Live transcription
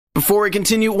Before we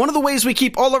continue, one of the ways we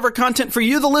keep all of our content for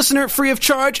you, the listener, free of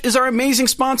charge is our amazing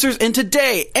sponsors, and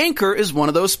today, Anchor is one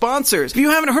of those sponsors. If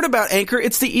you haven't heard about Anchor,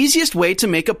 it's the easiest way to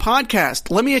make a podcast.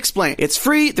 Let me explain. It's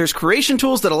free, there's creation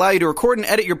tools that allow you to record and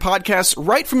edit your podcasts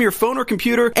right from your phone or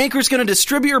computer. Anchor's going to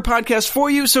distribute your podcast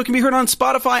for you so it can be heard on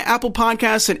Spotify, Apple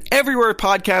Podcasts, and everywhere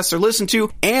podcasts are listened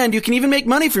to, and you can even make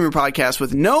money from your podcast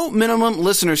with no minimum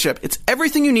listenership. It's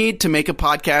everything you need to make a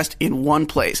podcast in one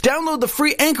place. Download the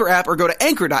free Anchor app or go to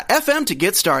anchor.fm to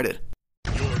get started.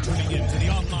 You're tuning into the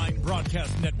online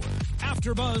broadcast network,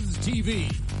 AfterBuzz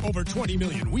TV. Over 20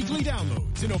 million weekly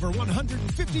downloads in over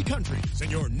 150 countries,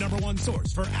 and your number one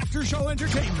source for after-show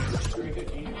entertainment.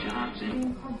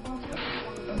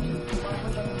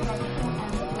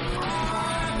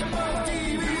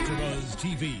 AfterBuzz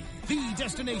TV, the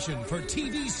destination for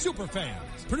TV superfans.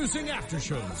 Producing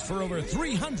aftershows for over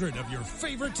 300 of your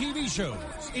favorite TV shows.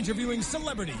 Interviewing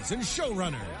celebrities and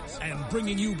showrunners. And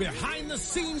bringing you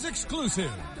behind-the-scenes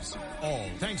exclusives. All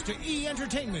thanks to E!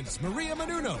 Entertainment's Maria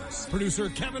Menounos, producer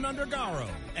Kevin Undergaro,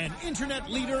 and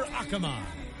internet leader Akamai.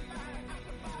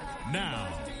 Now,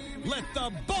 let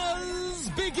the buzz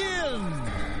begin!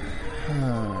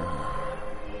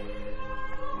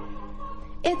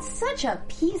 It's such a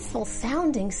peaceful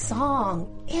sounding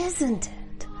song, isn't it?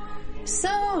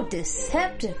 So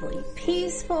deceptively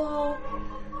peaceful.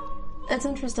 It's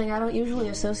interesting, I don't usually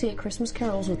associate Christmas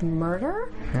carols with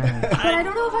murder, but I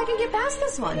don't know if I can get past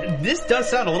this one. This does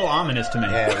sound a little ominous to me.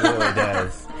 Yeah, it really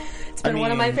does. It's been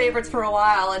one of my favorites for a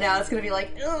while, and now it's going to be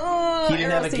like, oh, he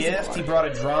didn't have a gift, he brought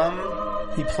a drum,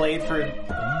 he played for...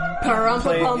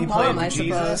 He played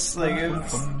Jesus. Like,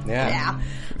 it's... Yeah.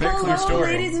 Very clear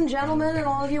story. Ladies and gentlemen, and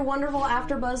all of you wonderful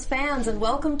AfterBuzz fans, and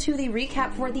welcome to the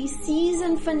recap for the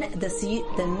season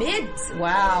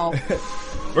Wow.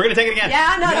 We're gonna take it again.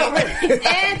 Yeah, no.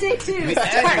 And take two.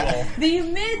 The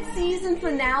mid-season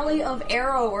finale of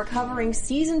Arrow. We're covering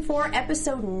season 4,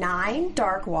 episode 9,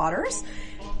 Dark Waters.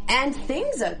 And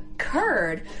things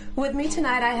occurred. With me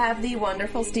tonight, I have the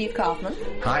wonderful Steve Kaufman.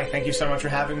 Hi, thank you so much for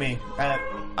having me.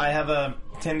 I have a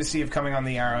tendency of coming on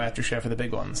the Arrow after show for the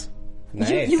big ones.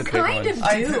 Nice, you kind of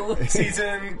do.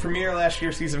 Season premiere last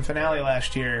year, season finale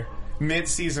last year,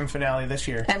 mid-season finale this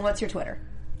year. And what's your Twitter?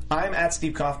 I'm at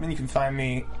Steve Kaufman. You can find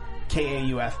me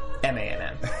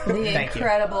KAUFMANN. The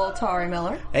incredible Tari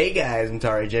Miller. Hey guys, I'm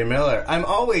Tari J. Miller. I'm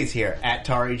always here at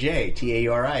Tari J.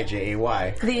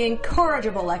 TAURIJAY. The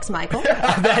incorrigible Lex Michael.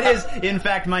 That is, in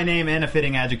fact, my name and a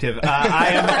fitting adjective. I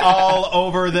am all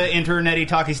over the internety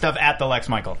talky stuff at the Lex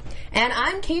Michael. And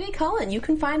I'm Katie Cullen. You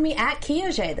can find me at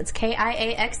Kiaxet. That's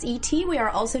KIAXET. We are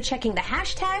also checking the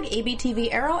hashtag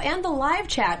ABTV Arrow and the live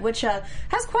chat, which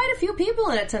has quite a few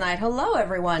people in it tonight. Hello,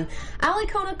 everyone. Ali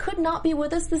Kona could not be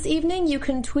with us this evening. You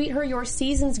can tweet her your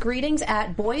season's greetings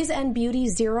at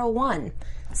boysandbeauty01.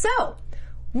 So,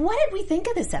 what did we think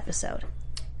of this episode?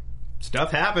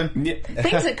 Stuff happened. Yeah.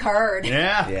 Things occurred.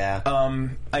 Yeah.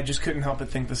 I just couldn't help but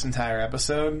think this entire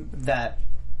episode that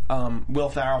Will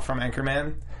Ferrell from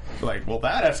Anchorman, like, well,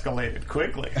 that escalated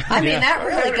quickly. I mean, that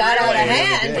really got out of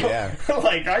hand. Yeah.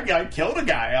 Like, I killed a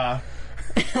guy.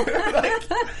 Like,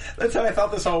 that's how I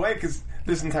felt this whole way, because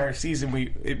this entire season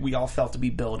we all felt to be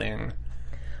building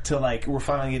to, like, we're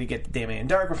finally going to get to Damien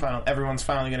Dark. Everyone's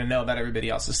finally going to know about everybody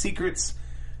else's secrets.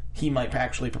 He might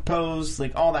actually propose.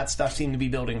 Like, all that stuff seemed to be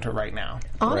building to right now.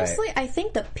 Honestly, I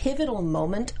think the pivotal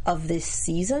moment of this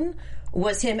season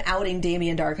was him outing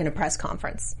Damien Dark in a press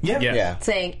conference. Yeah.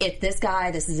 Saying, if this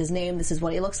guy, this is his name, this is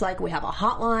what he looks like, we have a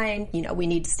hotline, we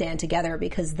need to stand together,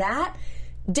 because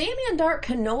Damien Dark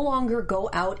can no longer go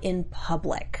out in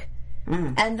public.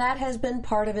 And that has been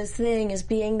part of his thing, is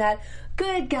being that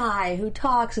good guy who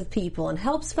talks with people and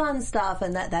helps fund stuff,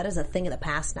 and that is a thing of the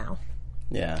past now.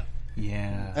 Yeah.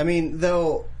 I mean,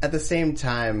 though, at the same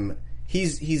time,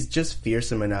 he's just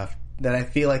fearsome enough that I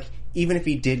feel like even if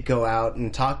he did go out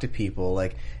and talk to people,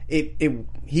 like,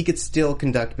 he could still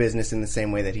conduct business in the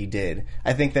same way that he did.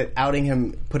 I think that outing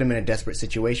him put him in a desperate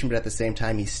situation, but at the same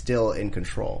time, he's still in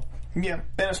control. Yeah,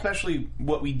 and especially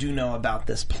what we do know about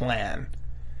this plan.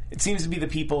 It seems to be the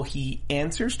people he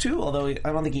answers to, although I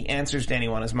don't think he answers to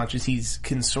anyone as much as he's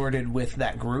consorted with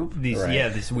that group.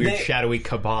 This weird shadowy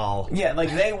cabal. Yeah,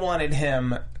 like they wanted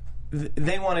him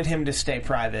to stay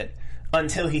private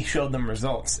until he showed them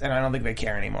results, and I don't think they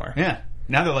care anymore. Yeah.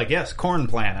 Now they're like, yes, corn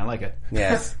plan, I like it.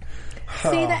 Yes.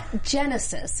 See, that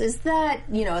Genesis, is that,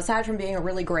 aside from being a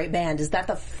really great band, is that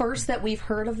the first that we've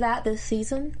heard of that this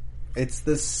season? It's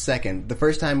the second. The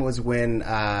first time was when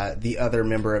the other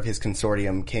member of his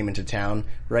consortium came into town.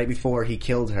 Right before he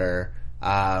killed her,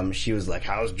 she was like,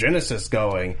 "How's Genesis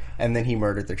going?" And then he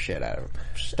murdered the shit out of her.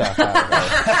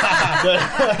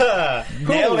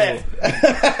 Nailed it.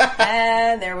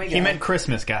 And there we go. He meant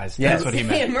Christmas, guys. Yes. That's what he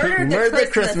meant. He murdered the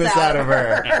Christmas out of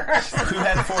her. Who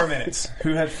had 4 minutes?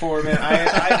 Who had 4 minutes? I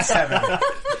had 7.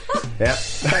 Yep.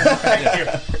 Thank you.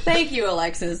 Thank you,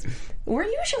 Alexis. We're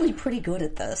usually pretty good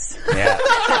at this. Yeah.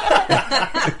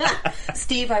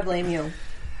 Steve, I blame you.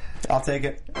 I'll take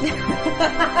it.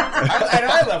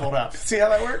 I leveled up. See how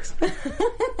that works?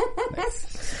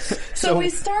 So we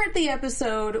start the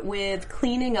episode with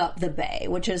cleaning up the bay,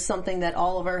 which is something that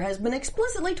Oliver has been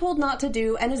explicitly told not to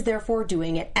do and is therefore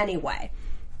doing it anyway.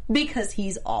 Because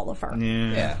he's Oliver.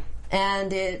 Yeah.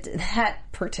 And that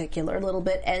particular little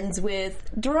bit ends with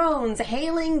drones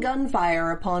hailing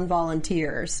gunfire upon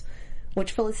volunteers,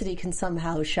 which Felicity can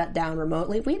somehow shut down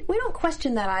remotely. We don't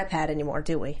question that iPad anymore,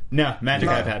 do we? No, magic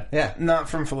iPad. Yeah. Not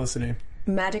from Felicity.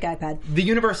 Magic iPad. The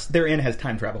universe they're in has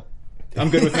time travel. I'm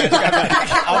good with magic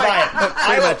iPad. I'll buy it.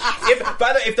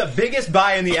 By the way, if the biggest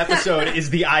buy in the episode is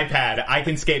the iPad, I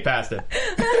can skate past it.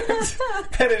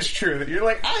 That is true. That you're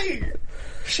like,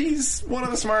 she's one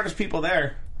of the smartest people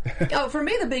there. Oh, for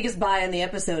me, the biggest buy in the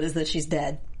episode is that she's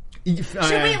dead.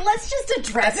 Let's just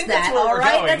address think that, that's where all we're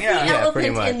right? going, That's yeah. the Yeah, pretty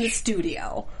elephant in much. the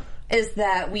studio. Is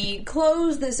that we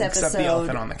close this episode... Except the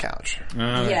elephant on the couch.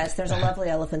 Yes, there's a lovely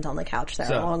elephant on the couch there,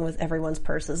 So- along with everyone's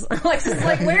purses. Alexis is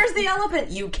like, where's the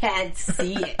elephant? You can't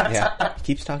see it. Yeah. He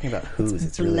keeps talking about who's.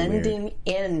 It's really Blending weird.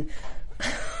 in.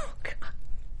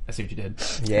 I see what you did.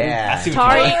 Yeah. I see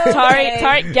what you did.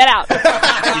 Tari, get out. You're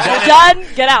done.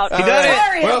 Get out. He done it.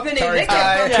 Sorry, Well, Anthony, Tari's they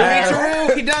can't tired.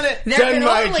 come He done it. There Done can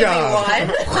my only job.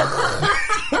 be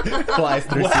one. Flies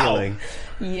through ceiling.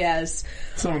 Yes.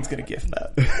 Someone's going to gift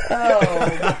that.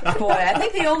 Oh, boy. I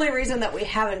think the only reason that we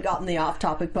haven't gotten the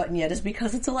off-topic button yet is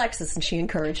because it's Alexis and she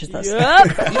encourages us.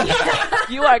 Yep.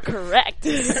 You are correct.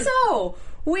 So,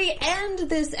 we end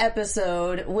this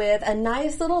episode with a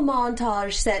nice little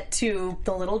montage set to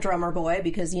the little drummer boy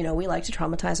because, you know, we like to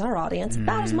traumatize our audience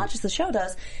about as much as the show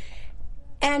does.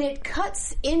 And it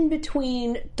cuts in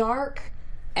between Dark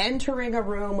entering a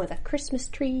room with a Christmas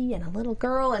tree and a little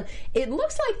girl, and it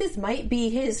looks like this might be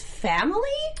his family?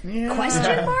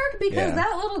 Question mark? Because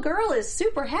that little girl is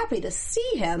super happy to see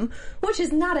him, which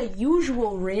is not a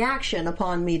usual reaction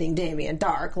upon meeting Damien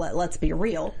Dark, let's be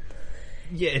real.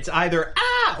 Yeah, it's either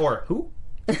or who?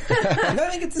 I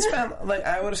think it's his family. Like,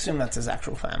 I would assume that's his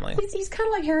actual family. He's kind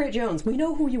of like Harriet Jones. We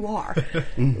know who you are.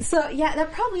 So, yeah,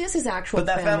 that probably is his actual But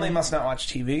that family must not watch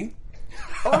TV.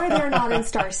 Or they're not in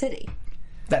Star City.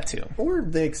 That too. Or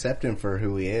they accept him for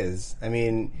who he is. I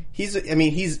mean, he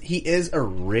is a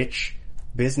rich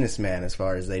businessman as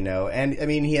far as they know, and I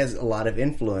mean, he has a lot of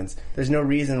influence. There's no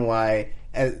reason why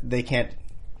they can't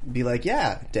be like,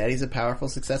 yeah, Daddy's a powerful,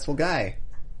 successful guy.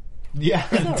 Yeah.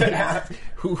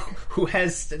 Who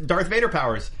has Darth Vader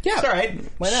powers. Yeah. It's all right.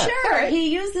 Why not? Sure,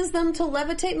 he uses them to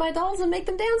levitate my dolls and make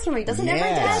them dance for me. Doesn't every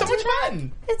Yeah. dad So do much that?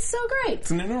 fun. It's so great.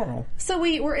 It's a new normal. So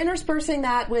we're interspersing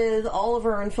that with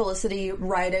Oliver and Felicity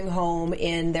riding home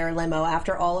in their limo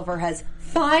after Oliver has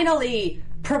finally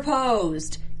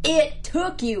proposed. It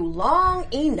took you long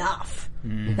enough.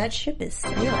 That ship is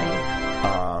sailing.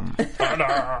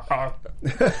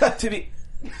 To be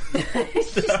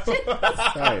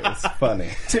Sorry, it's funny.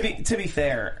 to be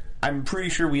fair, I'm pretty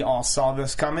sure we all saw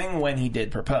this coming when he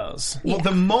did propose. Well,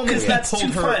 the moment he that's pulled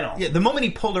too her, final. the moment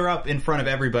he pulled her up in front of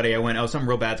everybody, I went, "Oh, something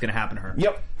real bad's going to happen to her."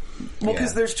 Yep. Well,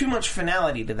 because Yeah. there's too much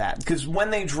finality to that. Because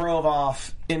when they drove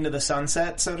off into the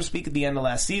sunset, so to speak, at the end of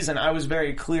last season, I was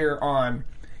very clear on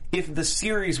if the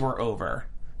series were over,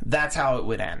 that's how it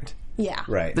would end. Yeah.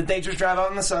 Right. That they just drive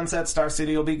out in the sunset, Star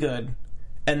City will be good,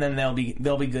 and then they'll be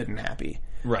good and happy.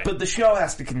 Right. But the show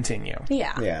has to continue.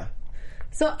 Yeah. Yeah.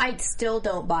 So I still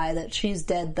don't buy that she's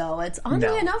dead, though. It's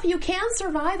oddly enough, you can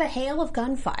survive a hail of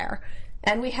gunfire.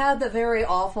 And we had the very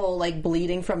awful, like,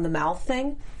 bleeding from the mouth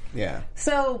thing. Yeah.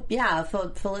 So, yeah,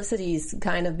 Felicity's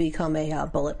kind of become a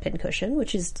bullet pincushion,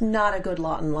 which is not a good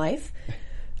lot in life.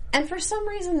 And for some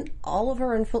reason,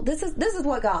 Oliver and this is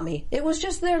what got me. It was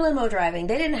just their limo driving.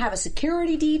 They didn't have a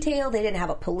security detail. They didn't have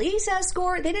a police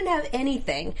escort. They didn't have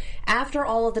anything. After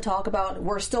all of the talk about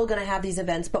we're still going to have these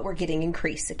events, but we're getting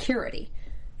increased security.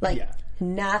 Like,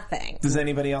 nothing. Does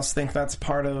anybody else think that's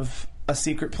part of a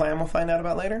secret plan we'll find out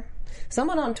about later?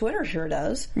 Someone on Twitter sure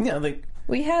does. Yeah, like...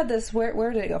 We had this,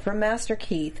 where did it go? From Master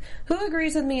Keith, who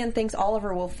agrees with me and thinks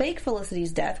Oliver will fake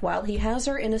Felicity's death while he has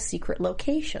her in a secret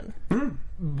location.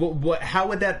 How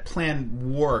would that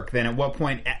plan work then? At what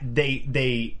point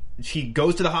she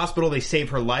goes to the hospital, they save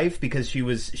her life because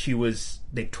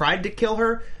they tried to kill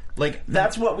her, Like,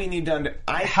 That's what we need done.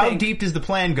 how deep does the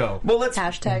plan go? Well, let's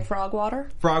Hashtag frog water.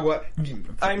 Frog water.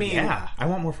 I mean, yeah, I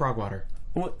want more frog water.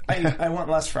 I want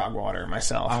less frog water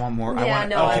myself. I want more. I Yeah, want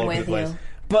no, it all I'm over with the place. you.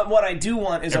 But what I do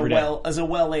want is Every day. a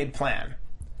well-laid plan.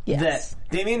 Yes.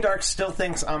 That Damien Dark still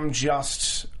thinks I'm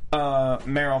just a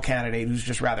Meryl candidate who's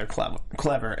just rather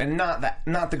clever, and not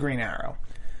the Green Arrow.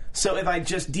 So if I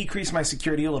just decrease my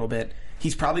security a little bit,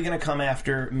 he's probably going to come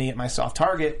after me at my soft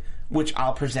target, which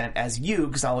I'll present as you,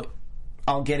 because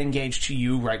I'll get engaged to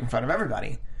you right in front of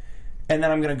everybody. And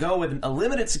then I'm going to go with a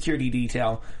limited security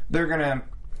detail. They're gonna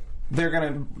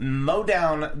mow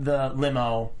down the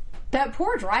limo. That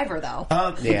poor driver, though.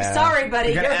 Yeah. Sorry,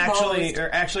 buddy. They're You're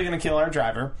they're actually going to kill our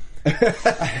driver. I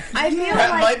feel That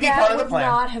like might be that part of the would plan.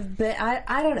 not have been.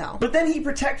 I don't know. But then he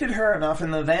protected her enough,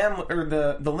 and the van or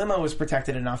the limo was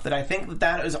protected enough that I think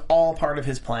that is all part of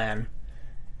his plan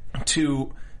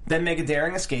to then make a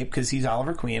daring escape, because he's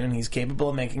Oliver Queen and he's capable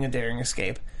of making a daring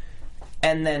escape,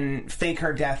 and then fake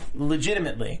her death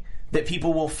legitimately. That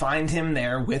people will find him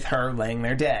there with her laying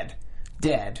there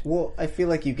dead. Well, I feel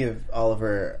like you give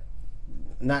Oliver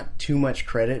not too much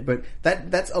credit, but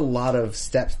that's a lot of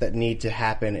steps that need to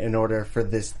happen in order for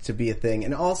this to be a thing.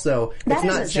 And also, That it's is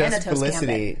not a just Xanatos Felicity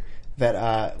gambit.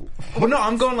 that. Well, no,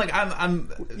 I'm going like I'm.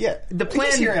 Yeah, The Plan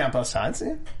plan. hearing on both sides.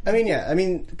 Yeah. I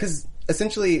mean, because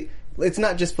essentially, it's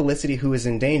not just Felicity who is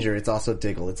in danger. It's also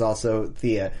Diggle. It's also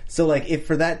Thea. So, like, if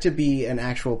for that to be an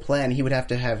actual plan, he would have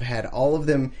to have had all of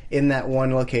them in that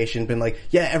one location, been like,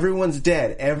 yeah, everyone's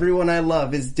dead. Everyone I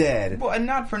love is dead. Well, and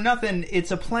not for nothing,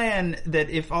 it's a plan that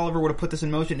if Oliver were to put this in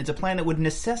motion, it's a plan that would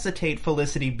necessitate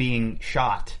Felicity being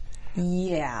shot.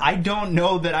 Yeah. I don't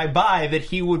know that I buy that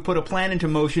he would put a plan into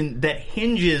motion that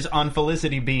hinges on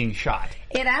Felicity being shot.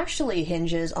 It actually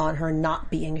hinges on her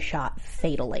not being shot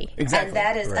fatally. Exactly. And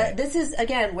that is, Right. this is,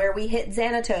 again, where we hit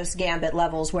Xanatos gambit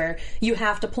levels, where you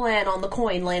have to plan on the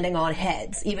coin landing on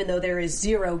heads, even though there is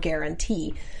zero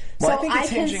guarantee. Well, I So think I it's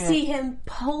can hinging on- see him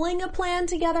pulling a plan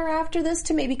together after this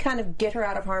to maybe kind of get her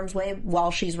out of harm's way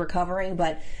while she's recovering,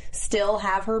 but still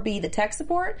have her be the tech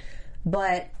support.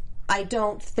 But I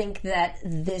don't think that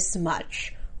this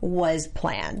much was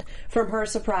planned. From her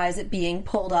surprise at being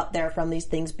pulled up there, from these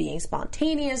things being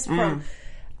spontaneous, and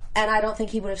I don't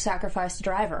think he would have sacrificed a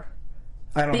driver.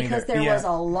 I don't Because either. there Yeah. was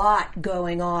a lot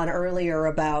going on earlier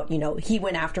about, he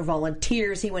went after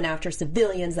volunteers, he went after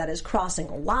civilians, that is crossing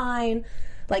a line.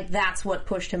 Like, that's what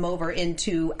pushed him over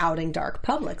into outing Dark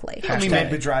publicly.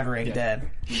 Hashtag the driver ain't dead.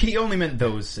 He only meant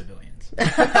those civilians.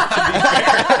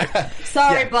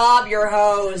 Sorry, Bob, you're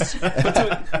hosed.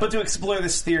 But to explore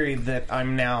this theory that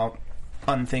I'm now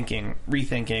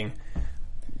rethinking.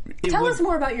 Tell us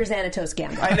more about your Xanatos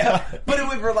gamble. I know, but it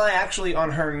would rely actually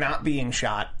on her not being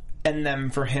shot, and then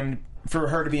for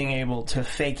her to being able to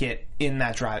fake it in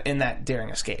that daring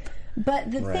escape.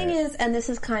 But the thing Right. is, and this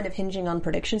is kind of hinging on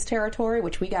predictions territory,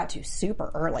 which we got to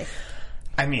super early.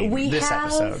 I mean, this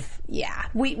episode. Yeah,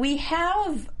 we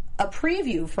have a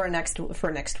preview for next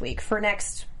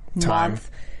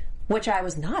month, which I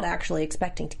was not actually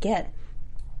expecting to get.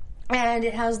 And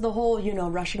it has the whole,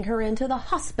 rushing her into the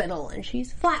hospital, and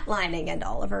she's flatlining, and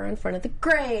Oliver in front of the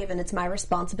grave, and it's my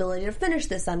responsibility to finish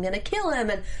this. I'm going to kill him,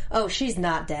 and she's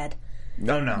not dead.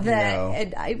 No.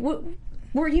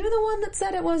 Were you the one that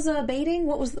said it was baiting?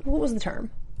 What was the term?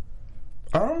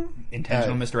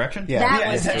 Intentional misdirection? Yeah, That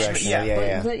yeah, was misdirection. it.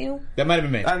 Yeah. Was that you? That might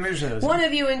have been me. One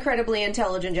of you incredibly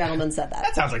intelligent gentlemen said that.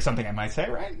 That sounds like something I might say,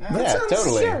 right? Yeah,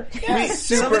 totally. Sure.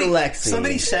 Super Lexi.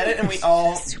 Somebody said it, and we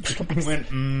all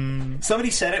Went, somebody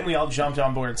said it, and we all jumped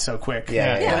on board so quick.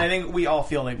 Yeah. And I think we all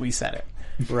feel like we said it.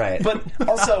 Right. But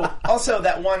also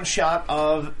that one shot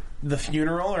of the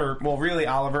funeral, or really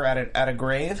Oliver at a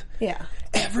grave. Yeah.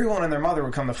 Everyone and their mother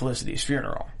would come to Felicity's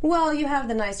funeral. Well, you have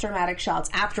the nice dramatic shots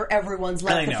after everyone's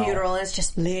left I the know. funeral, and it's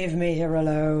just, leave me here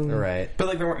alone. Right.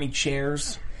 But there weren't any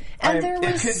chairs. And there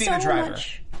was it could be so the driver.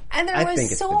 much. And there I think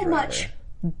was it's so the driver. much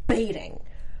baiting.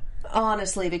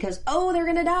 Honestly, because, they're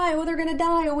gonna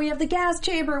die, we have the gas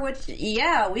chamber, which,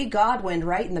 we Godwined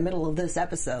right in the middle of this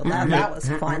episode. That was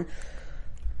fun.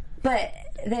 But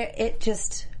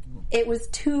it was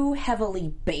too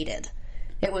heavily baited.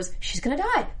 It was, she's gonna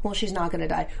die. Well, she's not gonna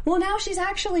die. Well, now she's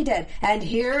actually dead. And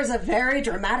here's a very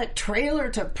dramatic trailer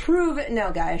to prove it.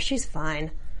 No, guys, she's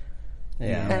fine.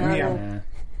 Yeah.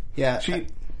 Yeah.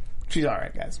 She's all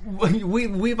right, guys.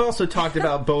 We've also talked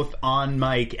about both on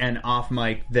mic and off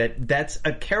mic that's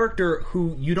a character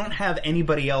who you don't have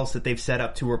anybody else that they've set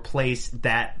up to replace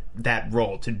that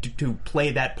role, to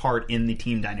play that part in the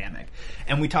team dynamic.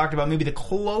 And we talked about maybe the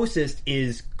closest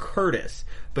is Curtis,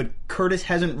 but Curtis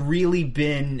hasn't really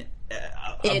been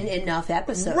in enough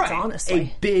episodes, right, honestly.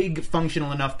 a big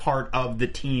functional enough part of the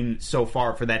team so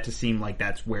far for that to seem like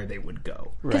that's where they would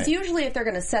go. Because usually if they're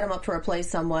going to set him up to replace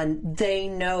someone, they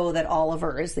know that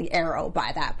Oliver is the Arrow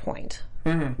by that point.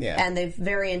 Mm-hmm. Yeah. And they've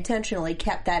very intentionally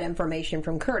kept that information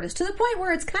from Curtis to the point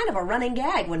where it's kind of a running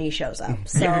gag when he shows up.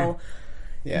 So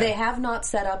they have not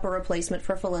set up a replacement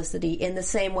for Felicity in the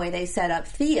same way they set up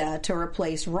Thea to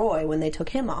replace Roy when they took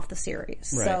him off the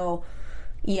series. Right. So,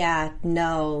 yeah,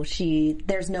 no,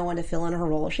 there's no one to fill in her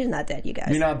role. She's not dead, you guys.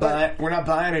 We're not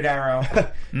buying it, Arrow.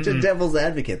 To devil's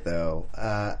advocate, though,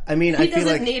 I mean, He I feel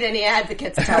doesn't like need any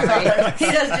advocates, tell me. He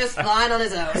does just fine on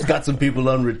his own. he's got some people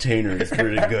on retainer. It's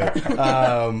pretty good.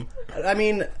 I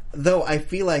mean, though, I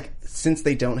feel like since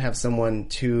they don't have someone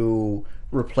to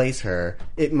replace her,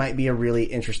 it might be a really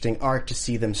interesting arc to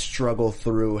see them struggle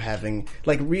through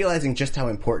realizing just how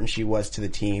important she was to the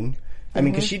team. I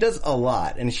mean, because she does a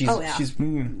lot, and she's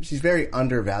very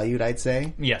undervalued, I'd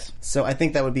say. Yes. So I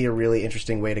think that would be a really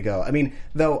interesting way to go. I mean,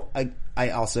 though I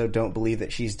also don't believe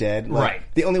that she's dead. Right.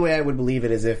 The only way I would believe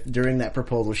it is if during that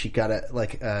proposal she got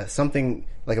something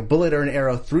like a bullet or an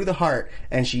arrow through the heart,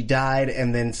 and she died,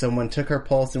 and then someone took her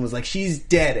pulse and was like, "She's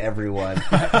dead, everyone."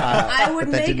 I would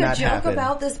but that make did a not joke happen.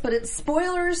 about this, but it's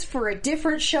spoilers for a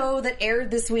different show that aired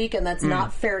this week, and that's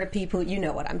not fair to people. You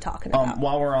know what I'm talking about.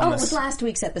 While we're on it was last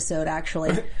week's episode,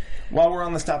 actually. While we're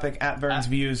on this topic, at Vern's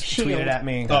Views tweeted at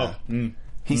me.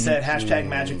 He said,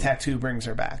 #magic tattoo brings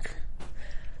her back.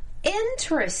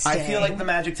 Interesting. I feel like the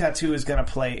magic tattoo is going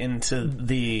to play into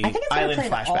the island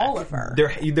flashback. Oliver.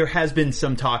 There has been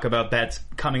some talk about that's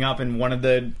coming up in one of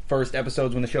the first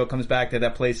episodes when the show comes back,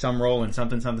 that plays some role in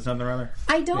something or other.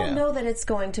 I don't know that it's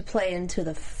going to play into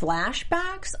the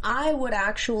flashbacks. I would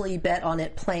actually bet on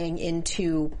it playing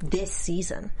into this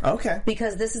season. Okay.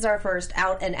 Because this is our first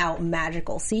out-and-out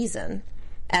magical season.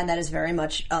 And that is very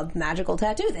much a magical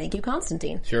tattoo. Thank you,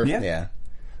 Constantine. Sure. Yeah.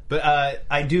 But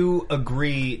I do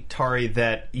agree, Tari,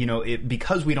 that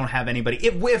because we don't have anybody.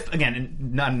 If again,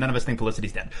 none of us think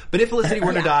Felicity's dead, but if Felicity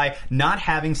were to die, not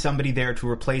having somebody there to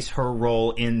replace her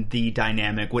role in the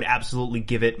dynamic would absolutely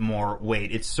give it more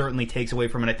weight. It certainly takes away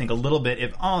from it, I think, a little bit.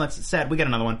 If that's sad, we got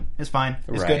another one. It's fine.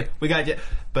 It's good. We got you.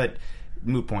 But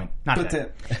moot point. Not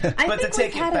that. I think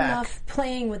we've had enough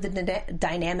playing with the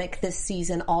dynamic this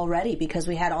season already, because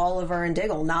we had Oliver and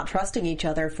Diggle not trusting each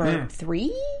other for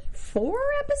 4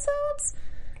 episodes.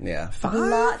 Yeah, 5?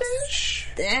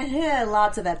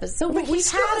 Lots of episodes. So we've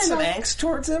had some angst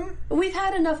towards him. We've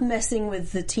had enough messing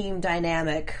with the team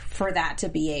dynamic for that to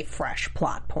be a fresh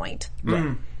plot point.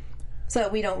 Right. So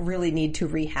we don't really need to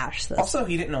rehash this. Also,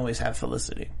 he didn't always have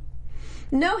Felicity.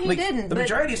 No, he didn't. The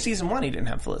majority of season 1, he didn't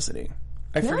have Felicity.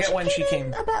 I forget when she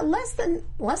came. About less than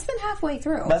halfway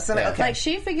through. Okay. Like,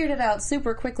 she figured it out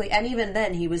super quickly, and even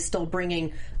then, he was still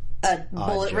bringing a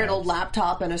bullet-riddled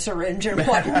laptop and a syringe and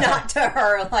whatnot to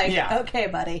her. Like, okay,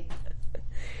 buddy.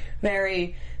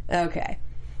 Very okay.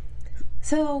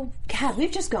 So, God,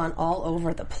 we've just gone all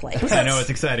over the place. I know,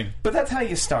 it's exciting. But that's how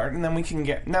you start, and then we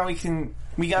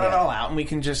got it all out, and we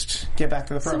can just get back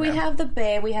to the program. So we have the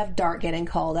Bay, we have Dart getting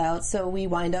called out, so we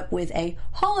wind up with a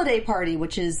holiday party,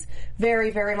 which is very,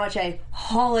 very much a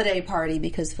holiday party,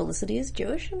 because Felicity is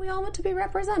Jewish, and we all want to be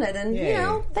represented, and,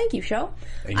 thank you, show.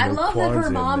 I love that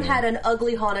her mom had an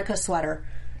ugly Hanukkah sweater.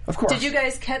 Of course. Did you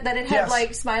guys get that it had,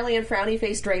 smiley and frowny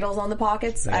face dreidels on the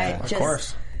pockets? Of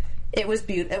course. It was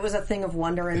beautiful. It was a thing of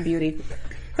wonder and beauty.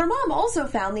 Her mom also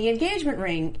found the engagement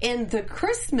ring in the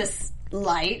Christmas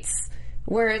lights,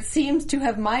 where it seems to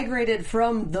have migrated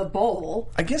from the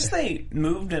bowl. I guess they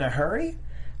moved in a hurry?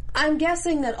 I'm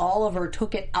guessing that Oliver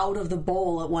took it out of the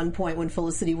bowl at one point when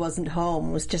Felicity wasn't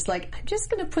home. Was just like, I'm just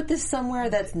going to put this somewhere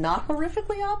that's not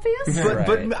horrifically obvious.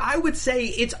 But I would say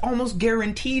it's almost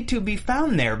guaranteed to be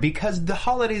found there, because the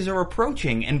holidays are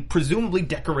approaching, and presumably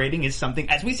decorating is something,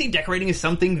 as we see, decorating is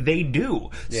something they do.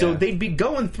 Yeah. So they'd be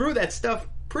going through that stuff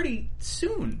pretty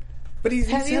soon. But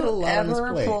have you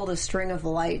ever pulled a string of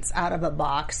lights out of a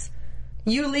box?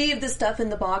 You leave the stuff in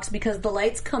the box because the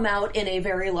lights come out in a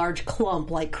very large clump,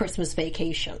 like Christmas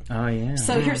Vacation. Oh, yeah.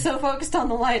 So you're so focused on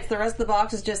the lights, the rest of the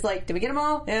box is just like, did we get them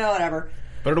all? Yeah, whatever.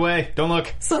 Put it away. Don't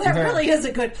look. So that really is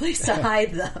a good place to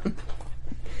hide them.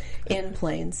 In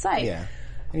plain sight. Yeah.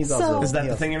 And he's also, is that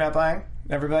the thing you're not buying,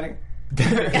 everybody?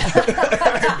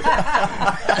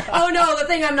 Oh, no, the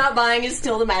thing I'm not buying is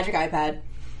still the Magic iPad.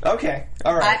 Okay,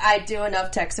 all right. I do enough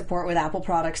tech support with Apple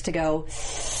products to go,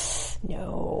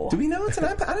 no. Do we know it's an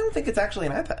iPad? I don't think it's actually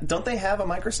an iPad. Don't they have a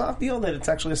Microsoft deal that it's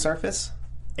actually a Surface?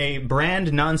 A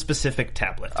brand non-specific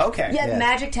tablet. Okay. Yeah,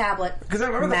 Magic Tablet. Because I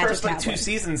remember the first 2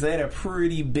 seasons, they had a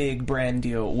pretty big brand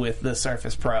deal with the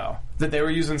Surface Pro. That they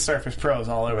were using Surface Pros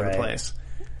all over the place.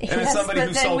 And as somebody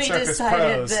who sold Surface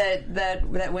Pros,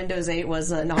 that Windows 8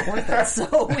 was not worth it,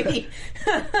 so we...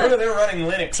 they were running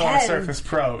Linux on a Surface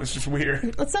Pro. It's just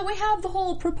weird. So we have the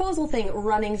whole proposal thing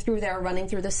running through there, running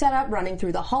through the setup, running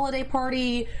through the holiday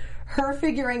party, her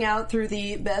figuring out through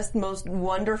the best, most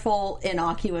wonderful,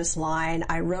 innocuous line.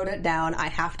 I wrote it down. I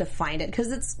have to find it,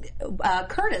 because it's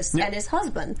Curtis and his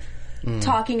husband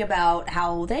talking about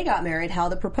how they got married, how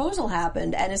the proposal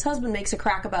happened, and his husband makes a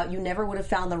crack about, you never would have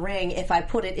found the ring if I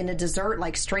put it in a dessert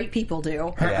like straight people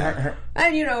do. Yeah.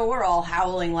 And, we're all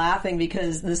howling laughing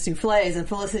because the souffles, and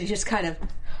Felicity just kind of,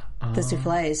 the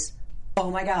souffles. Oh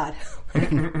my God.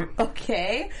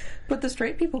 Okay. But the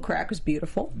straight people crack was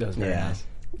beautiful. That was very nice.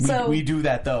 So, we do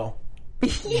that, though.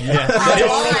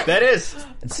 That is.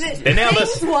 They nailed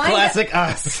us. Classic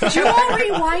us.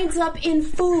 Jewelry winds up in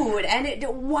food, and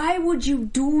why would you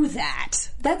do that?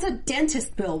 That's a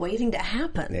dentist bill waiting to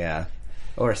happen. Yeah.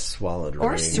 Or a swallowed ring.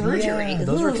 Or surgery. Yeah,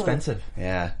 those are expensive.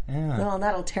 Yeah. Well, and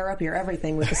that'll tear up your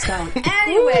everything with the stone.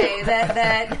 Anyway,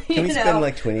 that Can we spend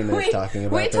like 20 minutes talking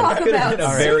about that? We talk about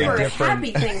very super different,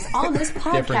 happy things on this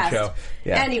podcast. show.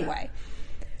 Yeah. Anyway.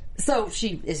 So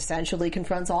she essentially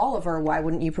confronts Oliver, why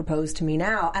wouldn't you propose to me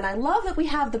now? And I love that we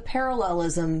have the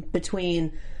parallelism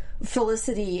between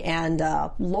Felicity and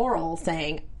Laurel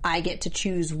saying, I get to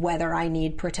choose whether I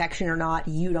need protection or not.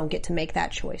 You don't get to make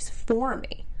that choice for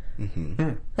me.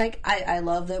 Mm-hmm. Like, I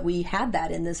love that we had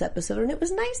that in this episode, and it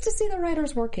was nice to see the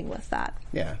writers working with that.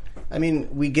 Yeah. I mean,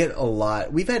 we get a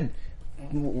lot. We've had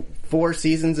 4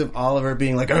 seasons of Oliver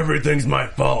being like, everything's my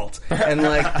fault. And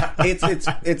like,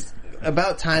 it's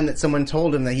about time that someone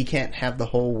told him that he can't have the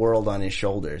whole world on his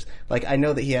shoulders. Like, I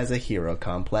know that he has a hero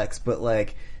complex, but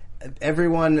like,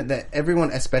 everyone,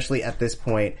 especially at this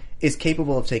point, is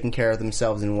capable of taking care of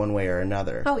themselves in one way or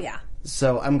another. Oh, yeah.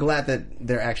 So I'm glad that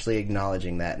they're actually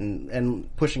acknowledging that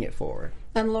and pushing it forward.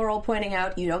 And Laurel pointing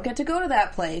out, you don't get to go to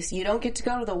that place. You don't get to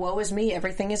go to the woe is me,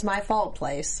 everything is my fault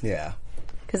place. Yeah.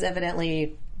 Because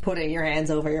evidently putting your hands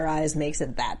over your eyes makes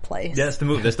it that place. Yeah, that's the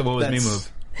move. That's the woe is me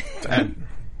move.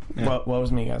 What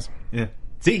was me, guys? Yeah.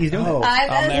 See, he's doing it.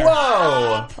 I'm there.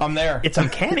 Whoa! I'm there. It's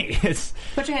uncanny.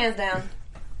 Put your hands down.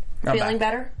 I'm Feeling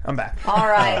back. better? I'm back. All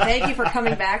right. Thank you for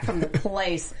coming back from the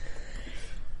place.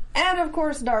 And, of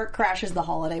course, Dark crashes the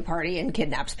holiday party and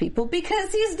kidnaps people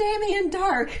because he's Damien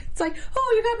Dark. It's like,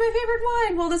 oh, you got my favorite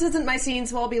wine. Well, this isn't my scene,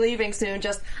 so I'll be leaving soon.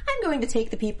 Just, I'm going to take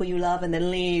the people you love and then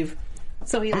leave.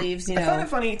 So he leaves, I find it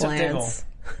funny he took Diggle.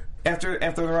 After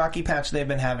the rocky patch they've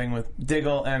been having with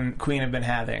Diggle and Queen have been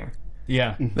having.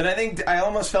 Yeah. But I think I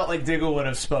almost felt like Diggle would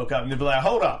have spoke up and they'd be like,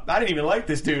 hold up, I didn't even like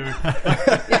this dude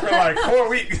for like 4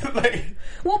 weeks. Well,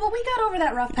 but we got over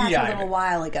that rough patch a little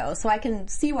while ago, so I can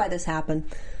see why this happened.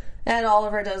 And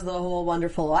Oliver does the whole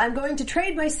wonderful, I'm going to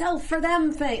trade myself for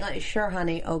them thing. Like, sure,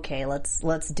 honey, okay, let's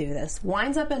do this.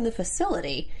 Winds up in the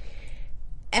facility.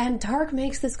 And Dark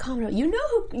makes this comment. You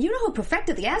know who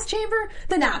perfected the gas chamber?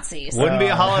 The Nazis. Wouldn't be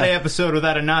a holiday episode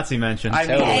without a Nazi mention. I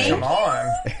mean, come on.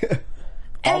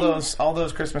 All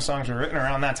those Christmas songs were written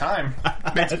around that time.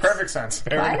 Makes perfect sense.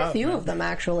 Quite a few of them,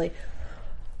 actually.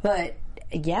 But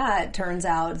yeah, it turns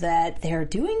out that they're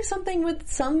doing something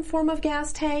with some form of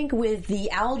gas tank with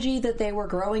the algae that they were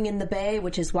growing in the bay,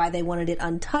 which is why they wanted it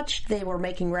untouched. They were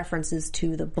making references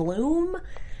to the bloom.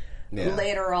 Yeah.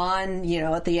 Later on,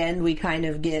 at the end, we kind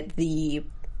of get the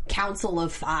Council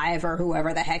of Five or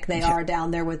whoever the heck they are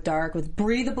down there with Dark, with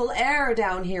breathable air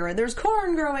down here, and there's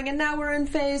corn growing, and now we're in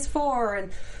phase 4,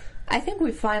 and I think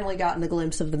we've finally gotten a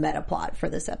glimpse of the meta plot for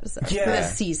this episode, for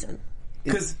this season.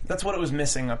 Because that's what it was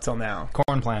missing up till now.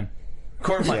 Corn plan.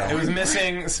 It was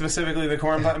missing specifically the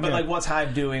corn plan, but like, what's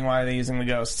Hive doing? Why are they using the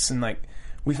ghosts? And like,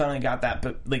 we finally got that,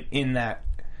 but like in that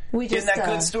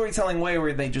good storytelling way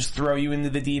where they just throw you into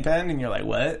the deep end and you're like,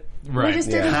 what? Right. We just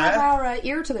didn't have our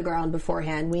ear to the ground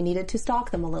beforehand. We needed to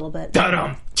stalk them a little bit.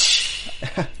 Da-dum.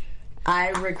 I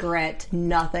regret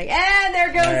nothing. And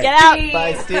there goes Get out.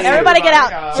 Bye, Steve. Everybody get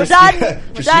out. We're done.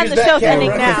 We're done. The show's ending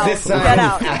now. Get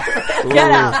out.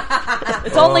 Get out.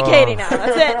 It's only Katie now.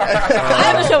 That's it. I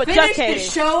have a show with just Katie. Finish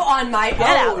the show on my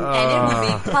own, and it would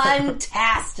be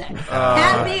fantastic.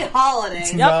 Happy holidays.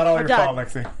 It's not all your fault,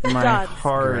 Lexi. My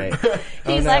heart.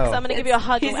 He's Lex, I'm going to give you a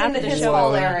hug after the show.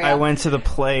 I went to the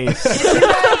place. If you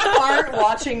guys aren't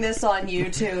watching this on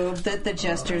YouTube, the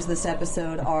gestures this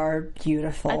episode are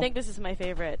beautiful. I think this is my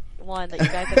favorite one that you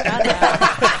guys have done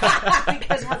now.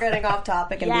 Because we're getting off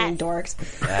topic and being dorks.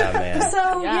 Ah, man.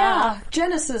 So,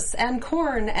 Genesis and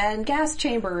corn and gas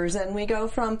chambers, and we go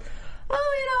from,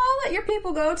 I'll let your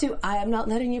people go to, I am not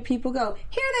letting your people go.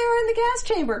 Here they are in the gas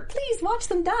chamber. Please watch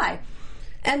them die.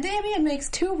 And Damien makes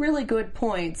 2 really good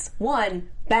points. One,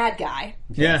 bad guy.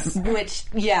 Yes. Which,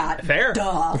 yeah. Fair.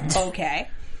 Duh. Okay.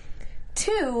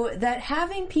 2, that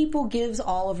having people gives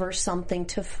Oliver something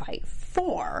to fight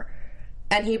for.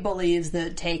 And he believes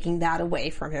that taking that away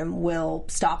from him will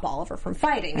stop Oliver from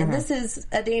fighting. And this is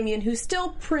a Damian who still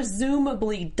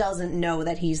presumably doesn't know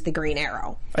that he's the Green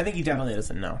Arrow. I think he definitely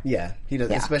doesn't know. Yeah, he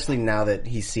does, especially now that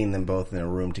he's seen them both in a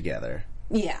room together.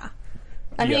 Yeah.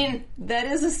 I mean, that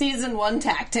is a season 1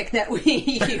 tactic that we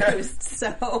used,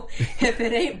 so if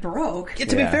it ain't broke... To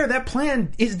be fair, that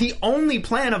plan is the only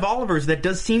plan of Oliver's that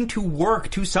does seem to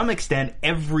work to some extent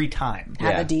every time.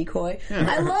 Have a decoy.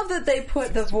 I love that they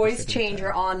put the voice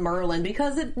changer on Merlin,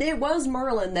 because it was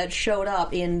Merlin that showed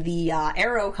up in the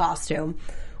Arrow costume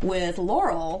with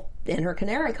Laurel in her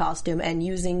canary costume and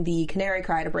using the canary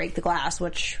cry to break the glass,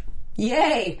 which,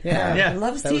 yay! I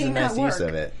love seeing that work. Use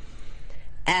of it.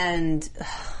 And,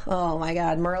 oh my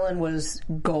god, Merlin was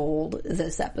gold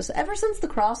this episode. Ever since the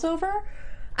crossover,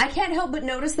 I can't help but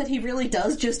notice that he really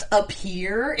does just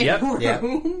appear in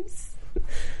rooms.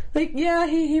 Like,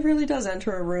 he really does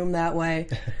enter a room that way.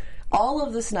 All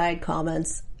of the snide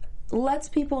comments lets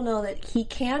people know that he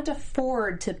can't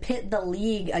afford to pit the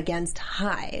League against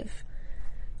Hive.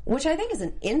 Which I think is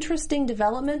an interesting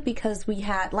development, because we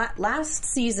had, last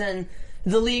season...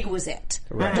 the League was it.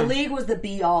 Right. The League was the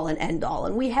be-all and end-all.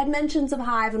 And we had mentions of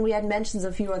Hive and we had mentions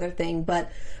of a few other things,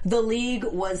 but the League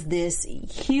was this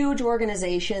huge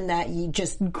organization that you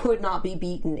just could not be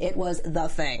beaten. It was the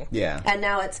thing. Yeah. And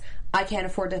now it's, I can't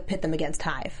afford to pit them against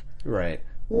Hive. Right.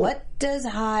 What does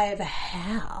Hive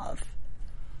have?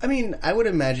 I mean, I would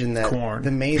imagine that corn. The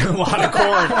main a lot of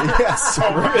corn. Yes,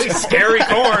 so really scary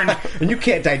corn, and you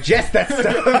can't digest that stuff.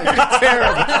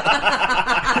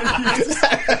 It's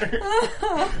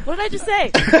terrible. What did I just say?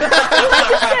 What did I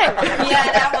just say?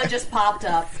 Yeah, that one just popped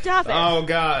up. Stop it. Oh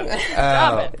God!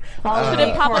 Stop it. Should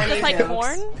it pop up just like jokes.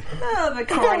 corn? Oh, the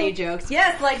corny jokes.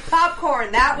 Yes, like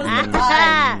popcorn. That was the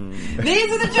time.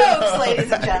 These are the jokes,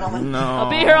 ladies and gentlemen. No, I'll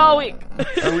be here all week.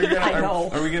 Are we I know.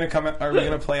 Are we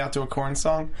gonna play out to a corn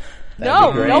song?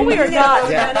 No, we are not.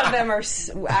 None of them are.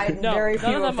 Very few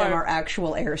none of them are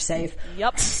actual air safe.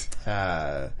 Yep.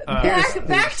 Back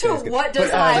to what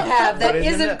does Hive have that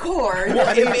isn't corn?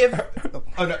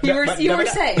 You were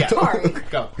saying, sorry.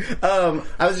 Go.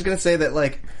 I was just going to say that,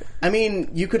 like, I mean,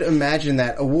 you could imagine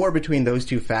that a war between those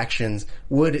two factions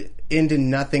would end in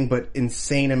nothing but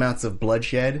insane amounts of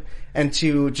bloodshed, and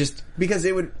because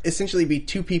it would essentially be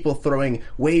two people throwing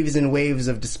waves and waves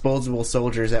of disposable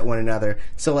soldiers at one another.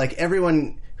 So, like,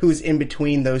 everyone who's in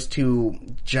between those two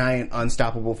giant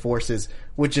unstoppable forces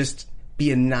would just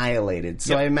be annihilated.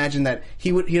 So I imagine that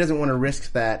he doesn't want to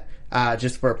risk that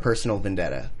just for a personal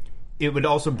vendetta. It would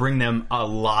also bring them a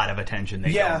lot of attention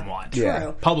they don't want.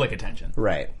 True. Public attention.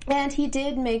 Right. And he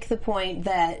did make the point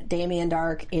that Damien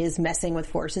Darhk is messing with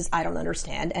forces I don't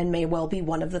understand and may well be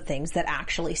one of the things that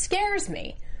actually scares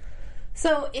me.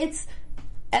 So it's...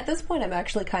 At this point, I'm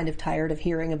actually kind of tired of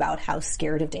hearing about how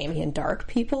scared of Damien Darhk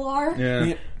people are.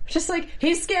 Yeah. Just like,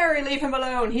 he's scary, leave him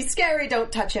alone. He's scary, don't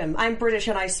touch him. I'm British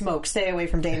and I smoke. Stay away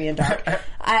from Damien Darhk.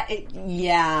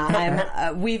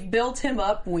 We've built him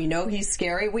up. We know he's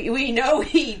scary. We know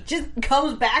he just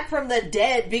comes back from the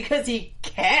dead because he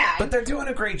can. But they're doing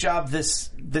a great job this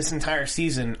entire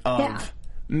season of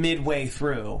midway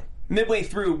through. Midway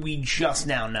through, we just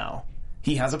now know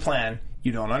he has a plan.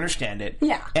 You don't understand it.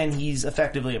 Yeah. And he's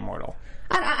effectively immortal.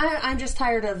 I'm just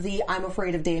tired of the I'm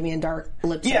afraid of Damien Darhk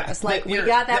lip service. Like, we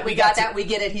got that, we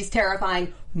get it, he's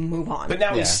terrifying, move on. But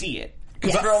now we see it.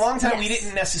 Because for a long time we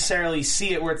didn't necessarily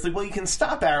see it where it's like, well, you can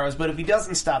stop arrows, but if he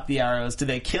doesn't stop the arrows, do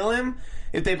they kill him?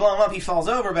 If they blow him up, he falls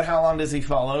over, but how long does he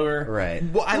fall over? Right.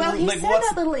 Well, he said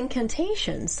that little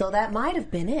incantation, so that might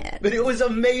have been it. But it was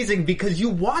amazing because you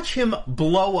watch him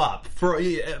blow up,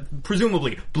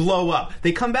 presumably blow up.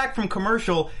 They come back from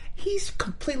commercial, he's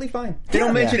completely fine. They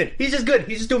don't mention it. He's just good.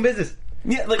 He's just doing business.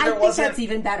 Yeah, like I think that's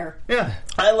even better. Yeah.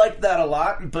 I liked that a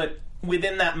lot, but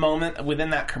within that moment, within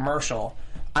that commercial,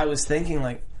 I was thinking,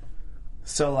 like,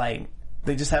 so, like,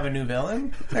 they just have a new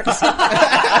villain?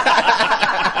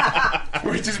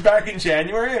 We're just back in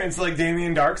January, and it's like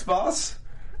Damien Darhk's boss?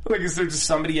 Like, is there just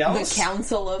somebody else? The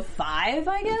Council of Five,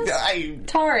 I guess?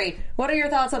 Tari, what are your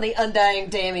thoughts on the undying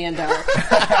Damien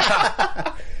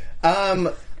Darhk?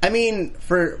 I mean,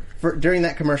 for during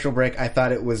that commercial break, I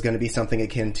thought it was going to be something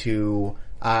akin to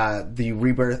the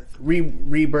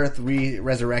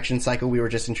resurrection cycle we were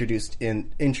just introduced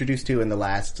to in the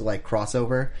last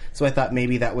crossover. So I thought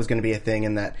maybe that was going to be a thing,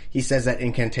 and that he says that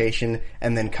incantation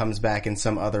and then comes back in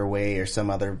some other way or some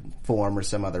other form or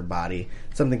some other body,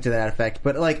 something to that effect.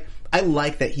 But I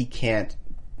like that he can't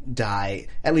die,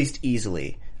 at least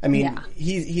easily. I mean,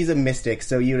 he's a mystic,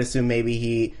 so you'd assume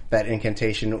maybe that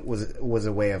incantation was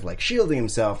a way of like shielding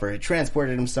himself, or it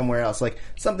transported him somewhere else, like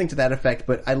something to that effect.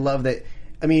 But I love that.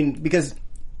 I mean, because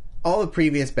all the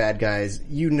previous bad guys,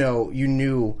 you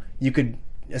knew you could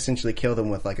essentially kill them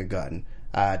with like a gun,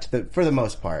 for the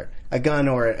most part, a gun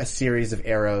or a series of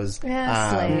arrows.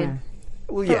 Yeah, Slade.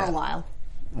 Well, for a while,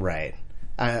 right?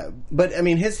 But I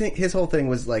mean, his whole thing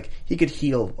was like he could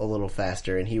heal a little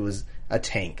faster, and he was a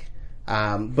tank.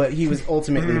 But he was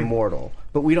ultimately mortal.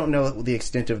 But we don't know the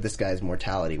extent of this guy's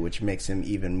mortality, which makes him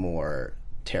even more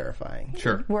terrifying.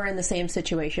 Sure. We're in the same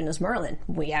situation as Merlin.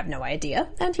 We have no idea,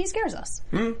 and he scares us.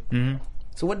 Mm-hmm.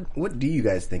 So what do you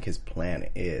guys think his plan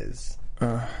is?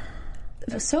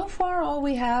 So far, all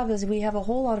we have is we have a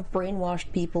whole lot of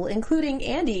brainwashed people, including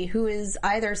Andy, who is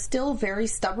either still very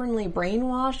stubbornly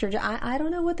brainwashed, or I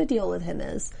don't know what the deal with him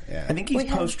is. Yeah. I think he's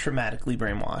post-traumatically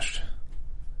brainwashed.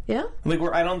 Yeah? Like,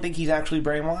 I don't think he's actually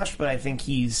brainwashed, but I think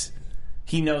he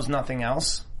knows nothing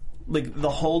else. Like, the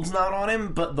hold's not on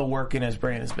him, but the work in his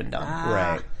brain has been done.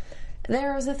 Right.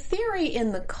 There is a theory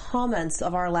in the comments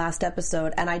of our last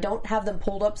episode, and I don't have them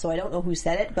pulled up, so I don't know who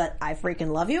said it, but I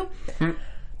freaking love you.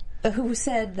 Who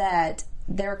said that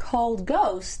they're called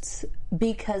ghosts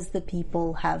because the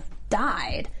people have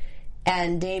died.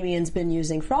 And Damien's been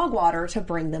using frog water to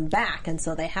bring them back, and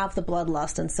so they have the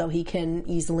bloodlust, and so he can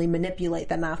easily manipulate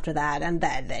them after that, and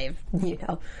then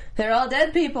they're all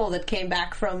dead people that came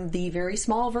back from the very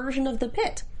small version of the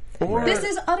pit. This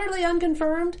is utterly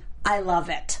unconfirmed. I love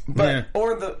it. But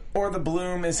or the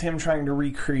bloom is him trying to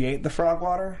recreate the frog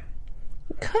water?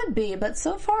 Could be, but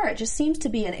so far it just seems to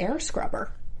be an air scrubber.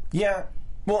 Yeah.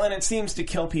 Well, and it seems to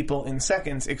kill people in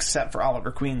seconds, except for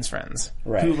Oliver Queen's friends,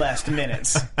 right, who last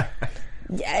minutes.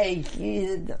 Yeah,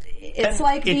 it's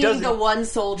like being the one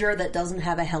soldier that doesn't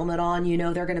have a helmet on. You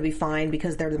know they're going to be fine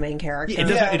because they're the main character.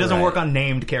 It doesn't work on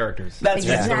named characters.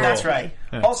 That's right.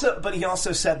 Yeah. Also, but he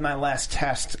also said my last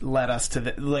test led us to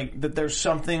that there's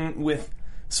something with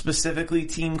specifically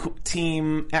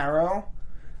Team Arrow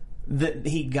that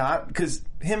he got, because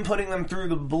him putting them through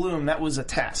the bloom, that was a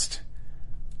test.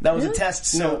 That was a test.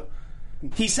 So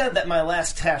he said that my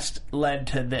last test led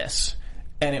to this.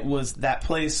 And it was that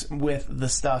place with the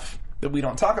stuff that we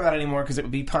don't talk about anymore because it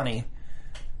would be punny.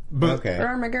 Okay.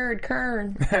 Ermagerd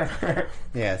Kern.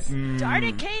 Yes. Darn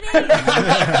it, Katie!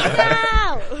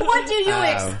 No! What do you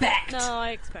expect? No, I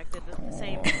expected the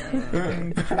same.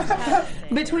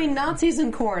 Between Nazis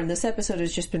and corn, this episode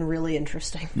has just been really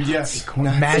interesting. Yes.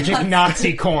 Magic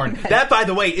Nazi corn. That, by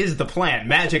the way, is the plan.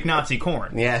 Magic Nazi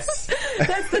corn. Yes.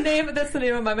 That's the name of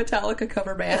my Metallica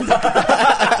cover band.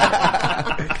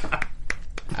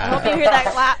 I hope you hear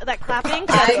that clapping.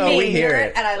 We hear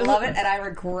it. And I love it, and I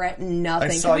regret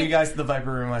nothing. I saw you guys at the Viper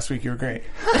Room last week. You were great.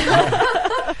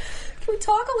 Can we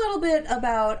talk a little bit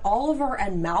about Oliver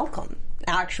and Malcolm,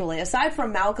 actually? Aside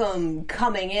from Malcolm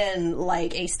coming in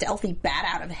like a stealthy bat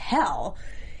out of hell,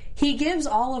 he gives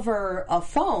Oliver a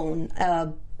phone,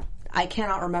 I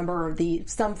cannot remember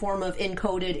some form of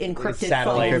encrypted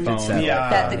phone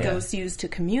that the ghosts use to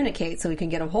communicate, so he can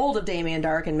get a hold of Damien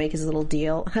Dark and make his little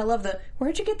deal. I love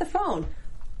where'd you get the phone?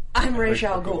 I'm Ra's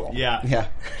al Ghul. Yeah.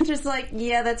 Just like,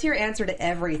 that's your answer to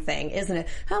everything, isn't it?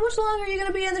 How much longer are you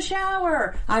going to be in the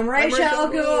shower? I'm Ra's al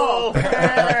Ghul.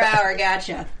 Another hour,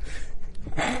 gotcha.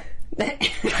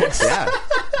 Yeah.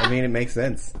 I mean, it makes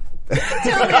sense.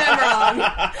 Tell me I'm wrong.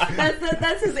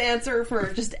 That's his answer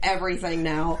for just everything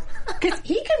now. Because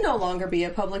he can no longer be a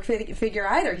public figure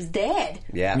either. He's dead.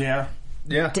 Yeah.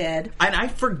 Dead. And I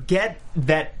forget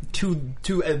that to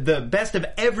the best of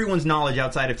everyone's knowledge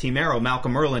outside of Team Arrow,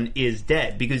 Malcolm Merlin is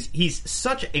dead, because he's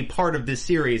such a part of this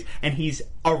series and he's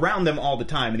around them all the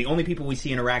time. And the only people we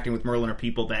see interacting with Merlin are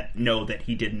people that know that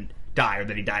he didn't die, or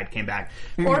that he died, came back.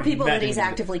 Or people that he's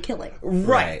actively killing.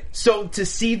 Right. So to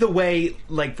see the way,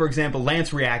 like, for example,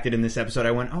 Lance reacted in this episode,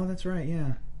 I went, oh, that's right,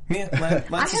 yeah. Yeah,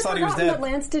 Lance just thought he was dead. That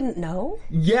Lance didn't know?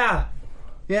 Yeah.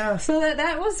 So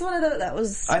that was one of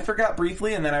the, I forgot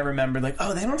briefly, and then I remembered, they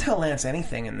don't tell Lance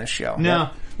anything in this show. No.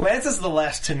 Lance is the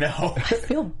last to know. I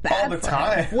feel bad all the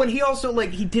time. When he also,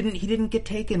 he didn't get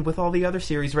taken with all the other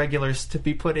series regulars to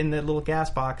be put in the little gas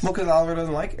box. Well, because Oliver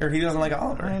doesn't he doesn't like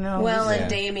Oliver. I know. Well, and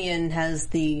Damien has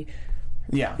the...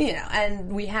 Yeah.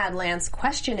 And we had Lance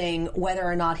questioning whether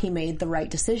or not he made the right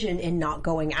decision in not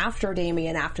going after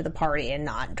Damien after the party and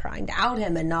not trying to out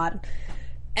him and not...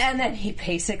 And then he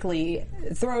basically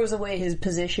throws away his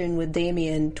position with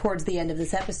Damien towards the end of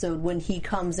this episode when he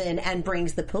comes in and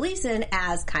brings the police in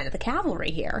as kind of the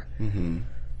cavalry here. Mm-hmm.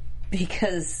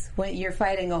 Because when you're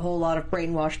fighting a whole lot of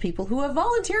brainwashed people who have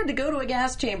volunteered to go to a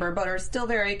gas chamber but are still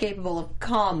very capable of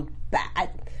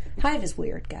combat, Hive is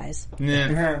weird, guys.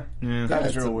 That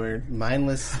is real weird.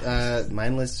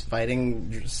 Mindless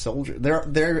fighting soldier.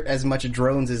 They're as much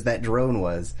drones as that drone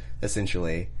was,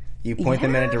 essentially. You point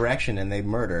them in a direction and they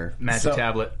murder. Magic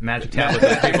tablet those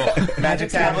people. Magic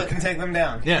tablet can take them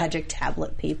down. Yeah. Magic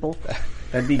tablet people.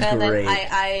 That'd be and great. Then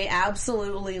I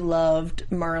absolutely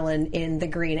loved Merlin in the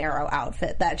Green Arrow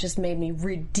outfit. That just made me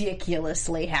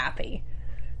ridiculously happy.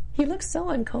 He looks so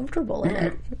uncomfortable in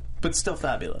it. But still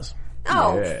fabulous.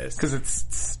 Oh. Yes. Because it's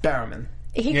Sparrowman.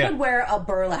 He could wear a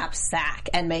burlap sack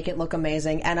and make it look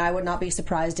amazing, and I would not be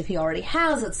surprised if he already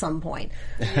has at some point.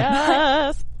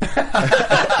 Yes.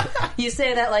 You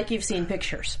say that like you've seen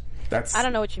pictures. I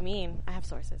don't know what you mean. I have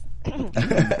sources.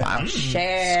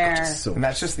 Share. And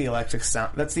that's just the Alexa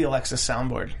sound. That's the Alexa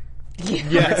soundboard.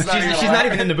 Yeah, she's not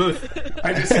even in the booth.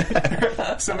 I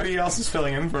just somebody else is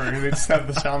filling in for her. They just have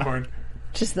the soundboard.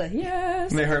 Just the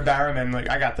yes. And they heard Barrowman like,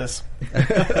 I got this.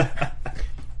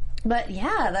 But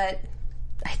yeah,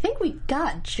 I think we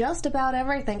got just about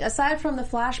everything, aside from the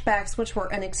flashbacks, which were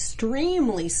an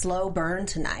extremely slow burn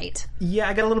tonight. Yeah,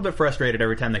 I got a little bit frustrated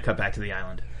every time they cut back to the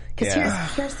island. Because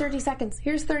here's 30 seconds.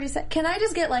 Here's 30 seconds. Can I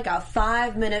just get like a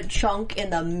 5-minute chunk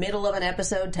in the middle of an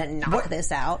episode to knock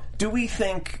this out? Do we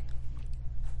think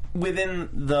within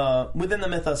the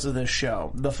mythos of this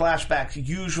show, the flashbacks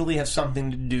usually have something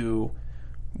to do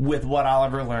with what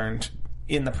Oliver learned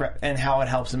in and how it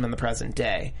helps him in the present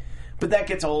day? But that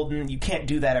gets old, and you can't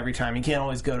do that every time. You can't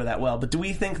always go to that well. But do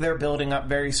we think they're building up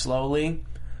very slowly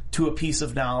to a piece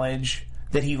of knowledge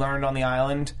that he learned on the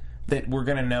island that we're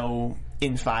going to know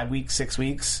in 5 weeks, 6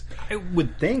 weeks? I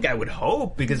would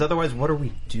hope, because otherwise what are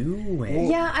we doing?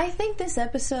 Yeah, I think this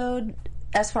episode,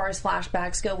 as far as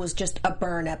flashbacks go, was just a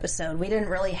burn episode. We didn't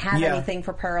really have anything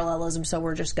for parallelism, so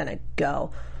we're just going to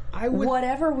go.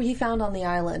 Whatever we found on the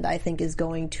island, I think is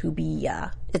going to be,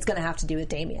 it's going to have to do with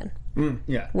Damien.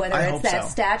 Yeah. Whether it's that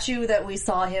statue that we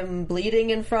saw him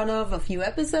bleeding in front of a few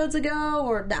episodes ago,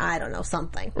 or I don't know,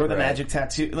 something. Or the magic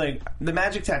tattoo. Like, the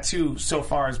magic tattoo so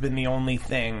far has been the only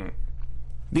thing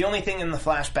in the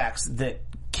flashbacks that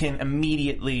can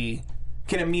immediately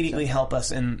help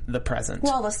us in the present.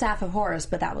 Well, the Staff of Horus,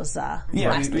 but that was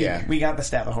we got the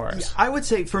Staff of Horus. I would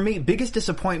say, for me, biggest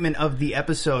disappointment of the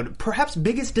episode, perhaps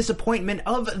biggest disappointment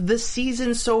of the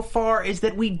season so far, is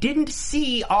that we didn't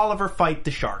see Oliver fight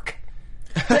the shark.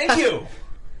 Thank you.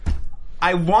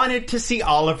 I wanted to see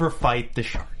Oliver fight the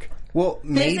shark. Well,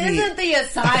 maybe this isn't the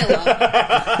asylum.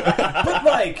 But,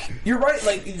 like, you're right.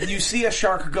 Like, you see a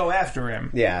shark go after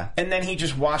him. Yeah. And then he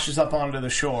just washes up onto the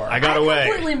shore. I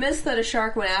completely missed that a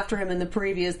shark went after him in the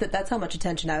previous. That's how much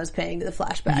attention I was paying to the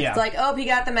flashbacks. Yeah. It's like, oh, he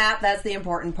got the map. That's the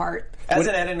important part. As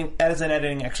an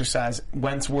editing exercise,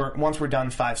 once we're done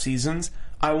 5 seasons,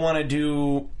 I want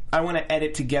to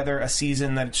edit together a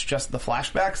season that's just the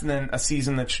flashbacks and then a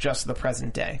season that's just the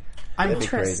present day.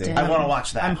 Interesting. I want to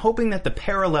watch that. I'm hoping that the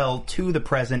parallel to the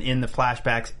present in the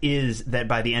flashbacks is that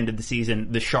by the end of the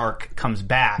season, the shark comes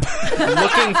back,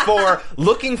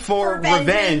 looking for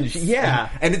revenge. Yeah,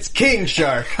 and it's King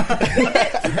Shark.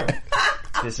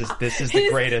 This is the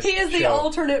greatest. He is the show.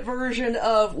 alternate version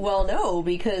of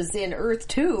because in Earth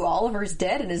 2, Oliver's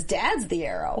dead and his dad's the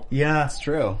Arrow. Yeah, that's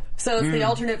true. So it's the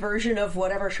alternate version of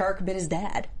whatever shark bit his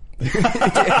dad.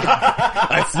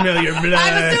 I smell your blood.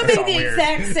 I'm assuming the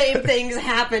exact same things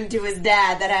happened to his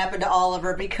dad that happened to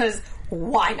Oliver, because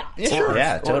why not? Sure.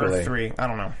 Yeah, totally. Or 3. I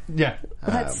don't know. Yeah.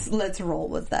 Let's roll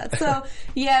with that. So,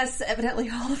 yes,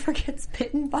 evidently Oliver gets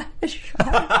bitten by a shark.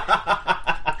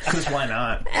 Because why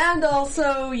not? And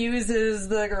also uses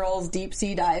the girl's deep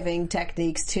sea diving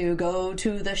techniques to go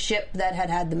to the ship that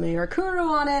had the Mirakuru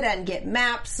on it and get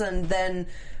maps, and then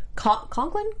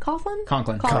Conklin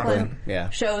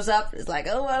shows up, is like,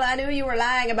 oh, well, I knew you were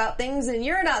lying about things and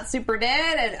you're not super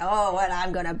dead, and oh, well,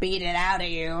 I'm gonna beat it out of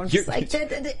you. I'm just like, am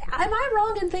I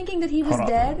wrong in thinking that he was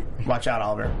dead? Watch out,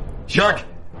 Oliver. Shark!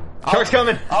 Shark's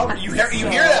coming! Oliver, you hear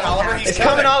that, Oliver? It's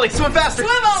coming, Ollie! Swim faster!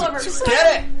 Swim, Oliver! Swim.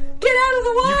 Get it! Get out of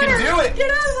the water! You can do it! Get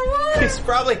out of the water! He's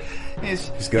probably...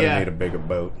 He's gonna need a bigger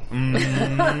boat. Big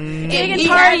and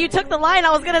party, you took the line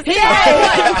I was gonna say.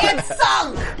 It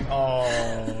sunk!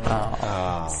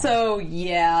 Oh. So,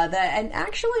 yeah, and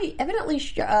actually, evidently,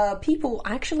 people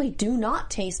actually do not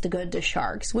taste good to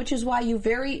sharks, which is why you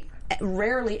very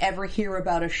rarely ever hear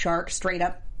about a shark straight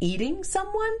up eating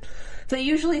someone. They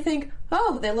usually think,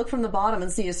 oh, they look from the bottom and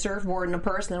see a surfboard and a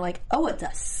person. They're like, oh, it's a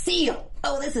seal.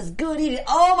 Oh, this is good eating.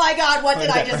 Oh my God, what did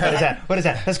I just get? What is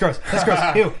that? That's gross.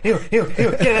 Ew. Get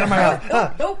it out of my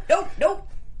mouth. Nope.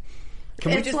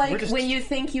 It's like when you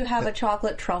think you have a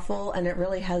chocolate truffle and it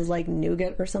really has like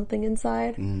nougat or something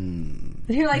inside.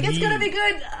 You're like, it's gonna be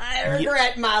good. I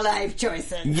regret my life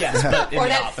choices. Yes, but or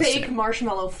that fake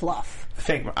marshmallow fluff.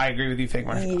 I agree with you, fake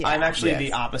marshmallow. Yeah. I'm actually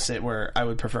the opposite, where I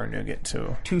would prefer nougat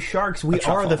to. Two sharks, we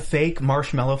are the fake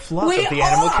marshmallow fluff We of the are!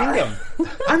 animal kingdom.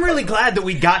 I'm really glad that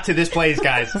we got to this place,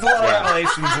 guys. There's a lot of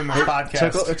revelations in this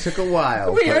podcast. It took a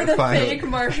while. We are but the finally. fake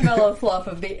marshmallow fluff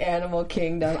of the animal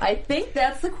kingdom. I think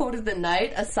that's the quote of the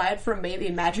night, aside from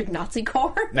maybe magic Nazi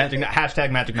corn.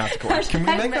 Hashtag magic Nazi corn. Can we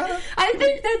make that up? I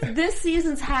think that's this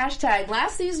season's hashtag.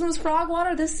 Last season was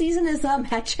Frogwater. This season is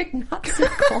magic Nazi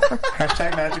corn.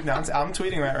 Hashtag magic Nazi. I'm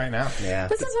tweeting that right now. Yeah.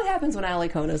 This is what happens when Ali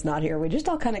Kona's not here. We just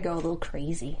all kind of go a little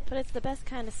crazy. But it's the best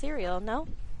kind of cereal, no?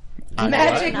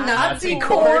 Magic Nazi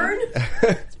corn?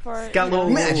 It's for, Got little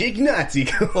Magic Nazi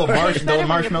corn. little better when you're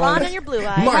marshmallows. blonde and you're blue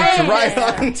eyed. March right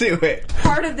onto it.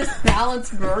 Part of this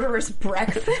balanced murderous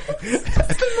breakfast.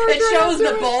 It shows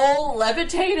the bowl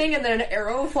levitating and then an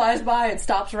arrow flies by and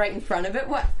stops right in front of it.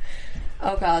 What?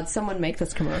 Oh God, someone make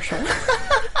this commercial.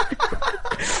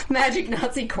 Magic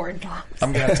Nazi corn pops.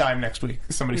 I'm gonna have time next week.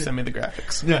 Somebody send me the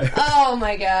graphics. Oh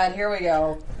my God, here we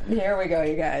go. Here we go,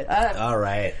 you guys. All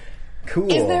right.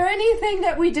 Cool. Is there anything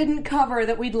that we didn't cover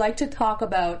that we'd like to talk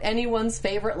about? Anyone's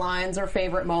favorite lines or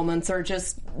favorite moments, or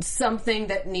just something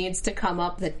that needs to come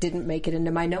up that didn't make it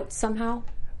into my notes somehow?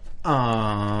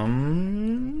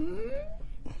 I'm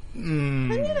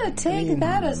gonna take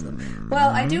that as well.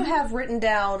 I do have written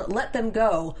down. Let them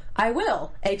go. I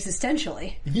will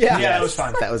existentially. Yeah, that was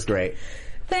fun. That was great.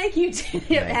 Thank you.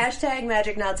 Hashtag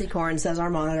Magic Nazi Corn, says our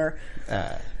monitor.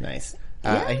 Nice.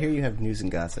 I hear you have news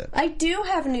and gossip. I do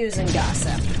have news and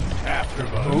gossip.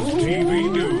 AfterBuzz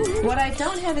TV News. What I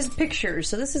don't have is pictures,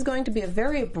 so this is going to be a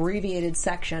very abbreviated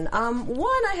section.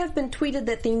 One, I have been tweeted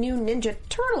that the new Ninja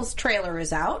Turtles trailer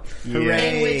is out,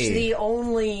 Hooray. in which the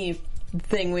only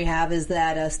thing we have is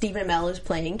that Stephen Amell is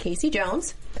playing Casey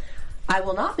Jones. I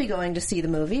will not be going to see the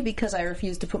movie because I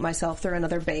refuse to put myself through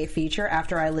another Bay feature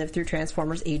after I lived through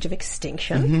Transformers Age of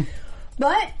Extinction.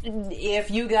 But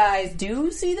if you guys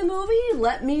do see the movie,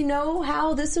 let me know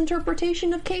how this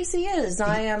interpretation of Casey is.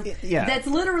 That's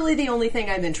literally the only thing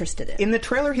I'm interested in. In the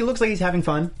trailer, he looks like he's having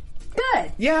fun.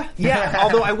 Good. Yeah.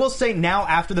 Although I will say now,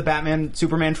 after the Batman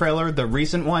Superman trailer, the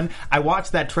recent one, I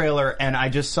watched that trailer and I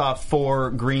just saw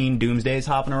 4 green Doomsdays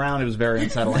hopping around. It was very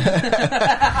unsettling.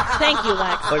 Thank you,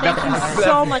 Lex. Thank you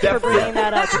so much for bringing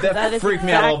that up. That is freaked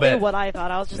me out a little exactly bit. what I thought.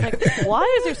 I was just like, why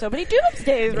is there so many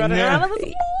Doomsdays running around in this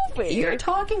movie? You're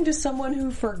talking to someone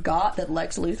who forgot that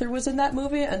Lex Luthor was in that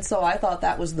movie, and so I thought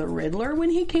that was the Riddler when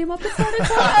he came up and started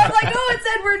talking. I was like, oh, it's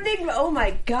Edward Nygma. Oh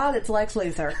my God, it's Lex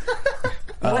Luthor.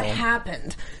 What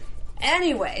happened?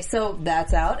 Anyway, so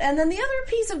that's out. And then the other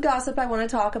piece of gossip I want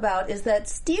to talk about is that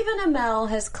Stephen Amell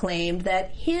has claimed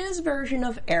that his version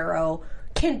of Arrow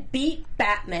can beat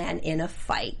Batman in a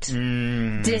fight.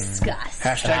 Discuss.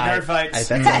 Hashtag nerd fights.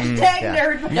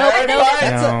 Nerd fight.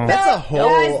 That's a whole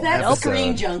Guys, that's episode.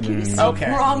 Screen Junkies.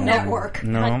 Okay. Wrong network.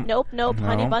 Nope.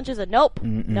 Honey Bunch is a nope.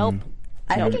 Nope.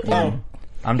 I think it can.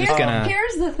 I'm just gonna...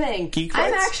 Here's the thing. Geek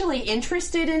I'm fights? actually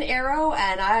interested in Arrow,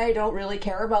 and I don't really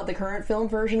care about the current film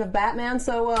version of Batman,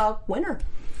 so, winner.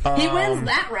 He wins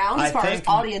that round as far as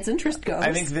audience interest goes.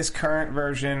 I think this current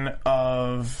version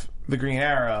of the Green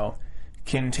Arrow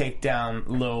can take down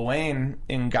Lil Wayne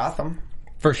in Gotham.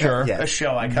 For sure. A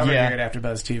show I cover here at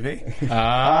AfterBuzz TV.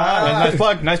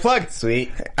 Nice plug.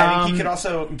 Sweet. I think he could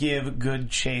also give good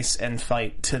chase and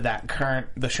fight to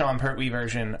the Sean Pertwee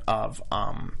version of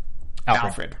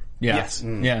Alfred. Yeah. Yes.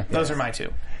 Yeah. Those are my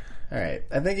two. All right.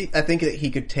 I think that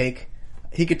he could take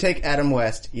Adam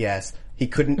West. Yes. He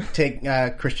couldn't take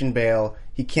Christian Bale.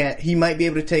 He can't. He might be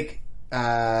able to take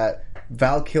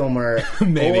Val Kilmer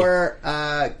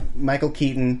or Michael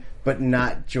Keaton, but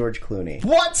not George Clooney.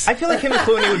 What? I feel like him and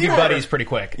Clooney would be buddies pretty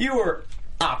quick. You were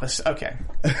opposite. Okay.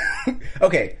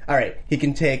 Okay. All right. He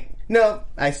can take. No,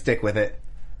 I stick with it.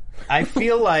 I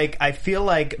feel like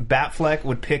Batfleck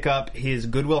would pick up his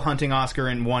Good Will Hunting Oscar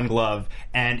in one glove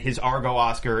and his Argo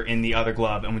Oscar in the other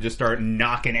glove, and would just start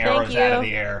knocking arrows out of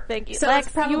the air. Thank you. So Lex,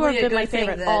 it's probably you have a been good my thing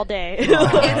favorite that- all day.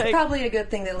 It's probably a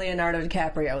good thing that Leonardo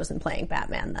DiCaprio isn't playing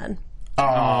Batman then.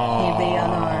 He'd be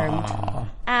unarmed.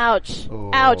 Ouch.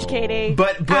 Ouch, Katie.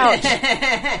 But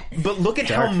look at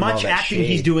Dark how from much all that acting shade.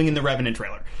 he's doing in the Revenant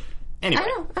trailer. Anyway,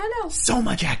 I know. so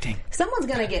much acting. Someone's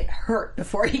gonna get hurt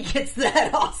before he gets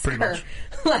that Oscar. Pretty much.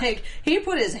 Like, he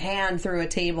put his hand through a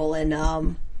table in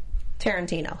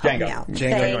Tarantino. Help me out.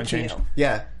 Thank you.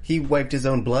 Yeah, he wiped his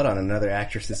own blood on another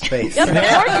actress's face. Yep, or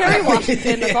Kerry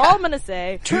Washington, that's all I'm going to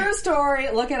say. True story.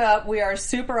 Look it up. We are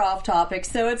super off topic.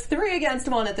 So it's 3 against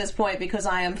 1 at this point because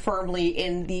I am firmly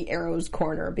in the arrows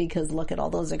corner because look at all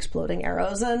those exploding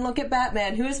arrows and look at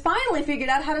Batman who has finally figured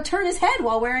out how to turn his head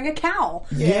while wearing a cowl.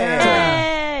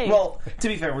 Yay! Well, to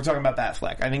be fair, we're talking about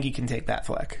Batfleck. I think he can take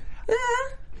Batfleck. Yeah.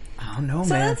 I don't know,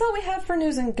 So man. that's all we have for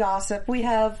news and gossip. We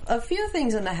have a few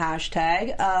things in the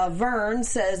hashtag. Vern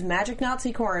says, Magic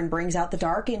Nazi Corn brings out the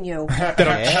dark in you.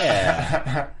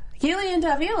 Yeah. Gillian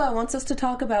Davila wants us to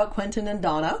talk about Quentin and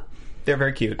Donna. They're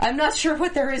very cute. I'm not sure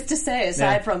what there is to say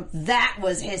aside from that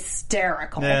was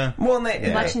hysterical. Yeah. Well, and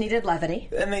they, Much needed levity.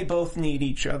 and they both need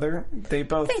each other. They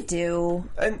both... They do.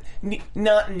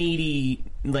 not needy,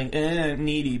 like,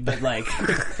 needy, but like...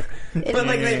 but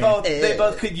like they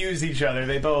both could use each other.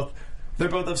 They're both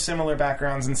of similar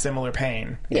backgrounds and similar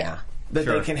pain. Yeah. That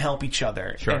they can help each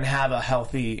other and have a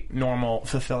healthy, normal,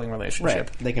 fulfilling relationship.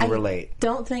 Right. They can relate.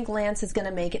 Don't think Lance is going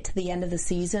to make it to the end of the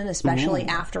season, especially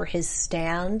after his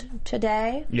stand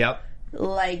today. Yep.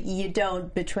 Like, you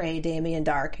don't betray Damien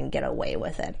Dark and get away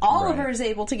with it. Oliver is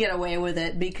able to get away with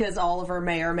it because Oliver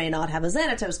may or may not have a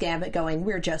Xanatos gambit going,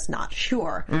 we're just not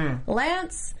sure.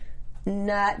 Lance,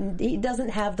 he doesn't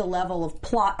have the level of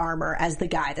plot armor as the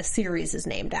guy the series is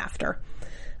named after.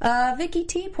 Vicky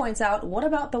T points out, what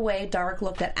about the way Dark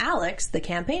looked at Alex, the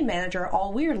campaign manager,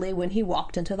 all weirdly when he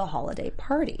walked into the holiday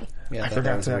party? Yeah, I that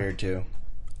forgot was to- weird too.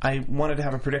 I wanted to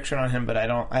have a prediction on him, but I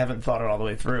haven't thought it all the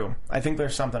way through. I think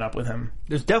there's something up with him.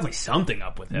 There's definitely something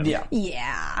up with him. Yeah.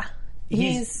 Yeah.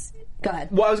 He's... Go ahead.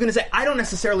 Well, I was going to say, I don't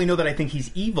necessarily know that I think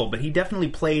he's evil, but he definitely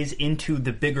plays into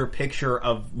the bigger picture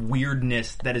of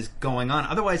weirdness that is going on.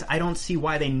 Otherwise, I don't see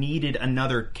why they needed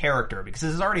another character, because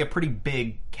this is already a pretty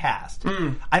big cast.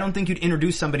 I don't think you'd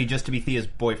introduce somebody just to be Thea's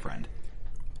boyfriend.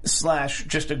 /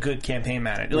 just a good campaign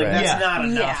manager. Like, Right. that's not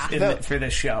enough Yeah. for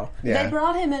this show. Yeah. They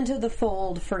brought him into the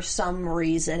fold for some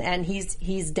reason, and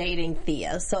he's dating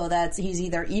Thea, so he's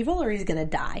either evil or he's going to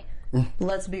die.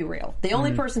 Let's be real. The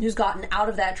only person who's gotten out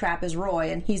of that trap is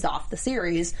Roy, and he's off the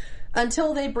series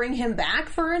until they bring him back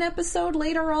for an episode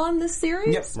later on this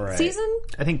series. Yep. Right. Season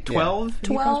I think 12 he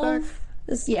comes back?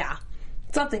 12. Yeah.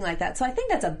 Something like that. So I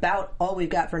think that's about all we've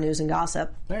got for news and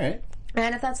gossip. All right.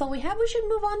 And if that's all we have, we should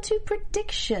move on to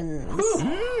predictions.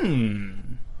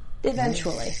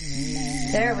 Eventually.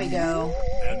 There we go.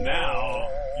 And now,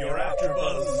 your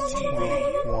AfterBuzz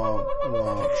TV. Womp,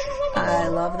 womp. I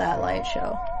love that light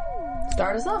show.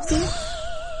 Start us off, Steve.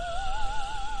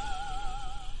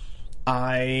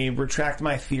 I retract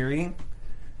my theory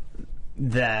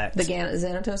that... The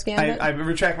Xanatos Gambit? I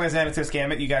retract my Xanatos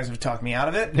Gambit. You guys have talked me out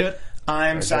of it. Good.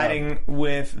 I'm siding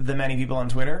with the many people on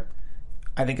Twitter.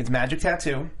 I think it's Magic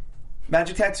Tattoo.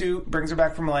 Magic Tattoo brings her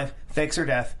back from life, fakes her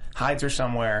death, hides her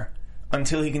somewhere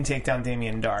until he can take down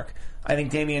Damien Dark. I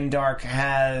think Damien Dark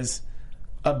has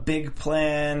a big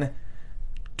plan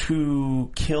to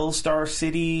kill Star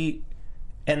City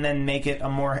and then make it a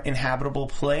more inhabitable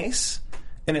place.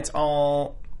 And it's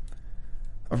all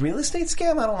a real estate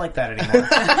scam? I don't like that anymore.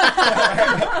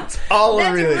 All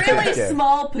That's really really good.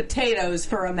 small potatoes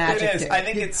for a magic It is. dude. I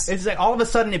think it's... It's like all of a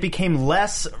sudden it became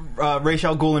less Ra's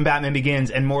al Ghul in Batman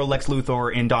Begins and more Lex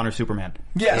Luthor in Dawn of Superman.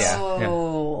 Yes. Yeah.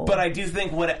 Oh. But I do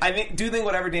think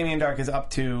whatever Damien Dark is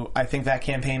up to, I think that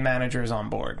campaign manager is on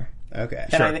board. Okay.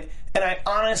 And I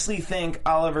honestly think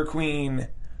Oliver Queen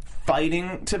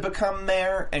fighting to become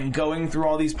mayor and going through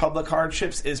all these public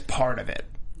hardships is part of it.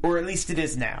 Or at least it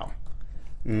is now.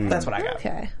 That's what I got.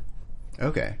 Okay.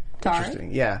 Okay. Tari?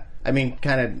 Interesting. Yeah. I mean,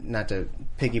 kind of not to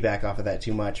piggyback off of that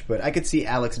too much, but I could see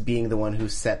Alex being the one who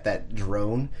set that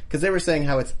drone, because they were saying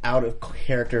how it's out of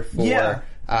character for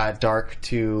Dark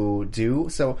to do.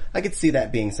 So I could see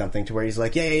that being something to where he's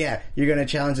like, yeah, you're going to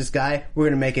challenge this guy. We're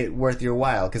going to make it worth your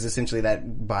while, because essentially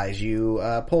that buys you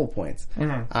poll points.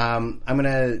 I'm going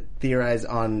to theorize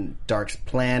on Dark's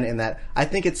plan in that I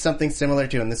think it's something similar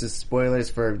to, and this is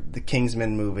spoilers for the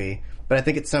Kingsman movie, but I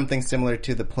think it's something similar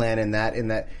to the plan in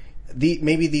that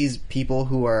maybe these people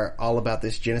who are all about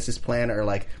this Genesis plan are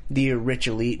like the rich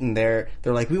elite, and they're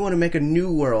like, we want to make a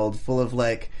new world full of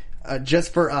like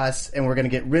just for us, and we're going to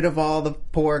get rid of all the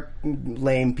poor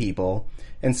lame people.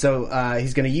 And so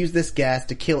he's going to use this gas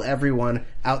to kill everyone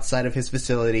outside of his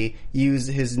facility, use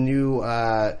his new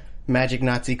magic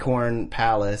Nazi corn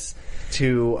palace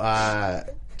to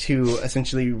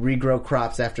essentially regrow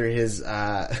crops after his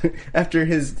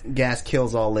gas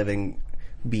kills all living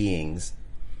beings.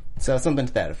 So something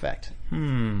to that effect.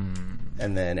 And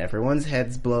then everyone's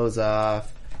heads blows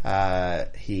off.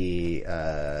 Lex,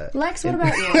 what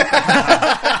about you?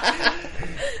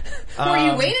 Were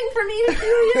you waiting for me to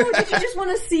cue you, or did you just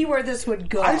want to see where this would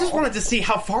go? I just wanted to see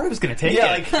how far he was going to take it.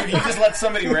 Yeah, like, if you just let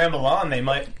somebody ramble on, they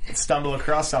might stumble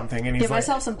across something. And he's Give like,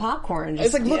 myself some popcorn.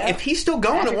 It's like, look, if he's still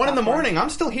going at 1 in the morning, I'm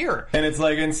still here. and it's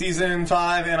like in season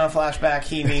 5 in a flashback,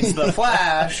 he meets the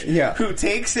Flash, who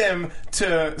takes him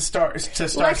to Star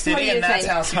City, and that's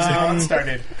how season 1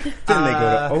 started. Then they go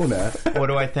to Ona. What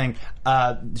do I think?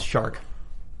 Shark.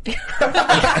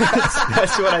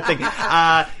 That's what I think.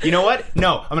 You know what?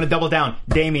 No, I'm going to double down.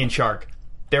 Damien Shark.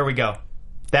 There we go.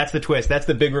 That's the twist. That's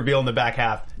the big reveal in the back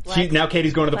half. Now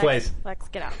Katie's going to the place. Lex,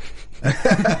 get out.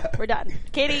 We're done.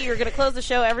 Katie, you're going to close the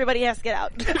show. Everybody has to get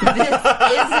out. This isn't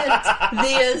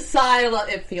the asylum.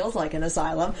 It feels like an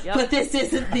asylum, but this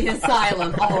isn't the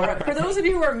asylum. For those of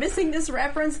you who are missing this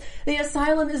reference, the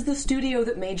asylum is the studio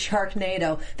that made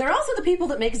Sharknado. They're also the people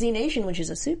that make Z Nation, which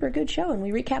is a super good show, and we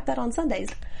recap that on Sundays.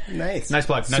 Nice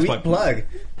plug. Sweet plug.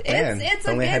 Man, It's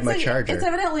only had my charger. It's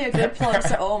evidently a good plug.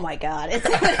 So, oh my god, it's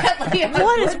evidently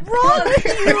What is wrong with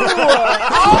you?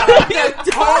 Oh,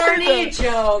 the corny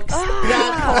jokes.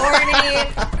 The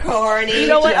corny You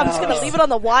know what? jokes. I'm just going to leave it on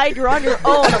the wide. You're on your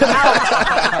own. I'm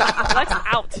out. Lex,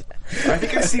 out. I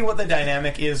think I see what the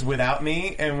dynamic is without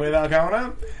me and with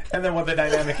Algona, and then what the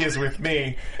dynamic is with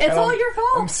me. It's all your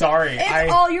fault. I'm sorry.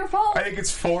 It's all your fault. I think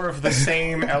it's 4 of the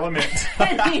same element.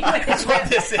 Anyway, That's what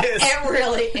this is. It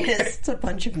really is. It's a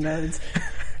bunch of nerds.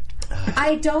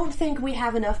 I don't think we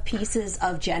have enough pieces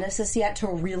of Genesis yet to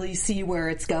really see where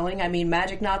it's going. I mean,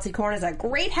 Magic Nazi Corn is a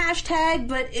great hashtag,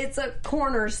 but it's a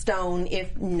cornerstone,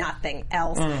 if nothing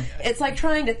else. It's like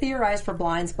trying to theorize for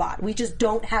Blind Spot. We just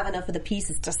don't have enough of the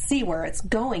pieces to see where it's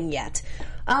going yet.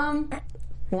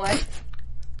 What?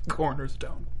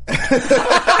 Cornerstone. You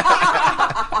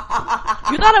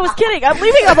thought I was kidding. I'm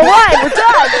leaving on the line. We're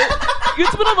done.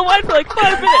 It's been on the line for like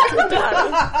 5 minutes. We're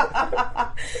done.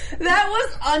 That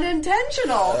was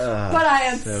unintentional, but I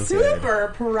am so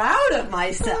super proud of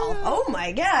myself. Oh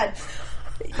my god.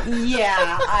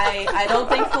 Yeah, I don't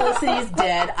think Felicity's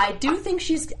dead. I don't think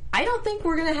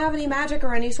we're going to have any magic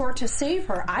or any sort to save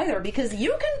her either, because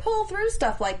you can pull through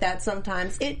stuff like that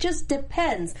sometimes. It just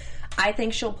depends. I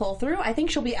think she'll pull through. I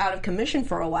think she'll be out of commission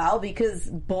for a while because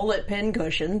bullet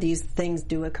pincushion, these things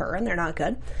do occur and they're not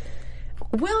good.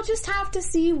 We'll just have to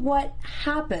see what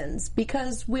happens,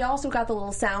 because we also got the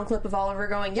little sound clip of Oliver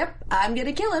going, yep, I'm going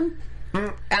to kill him.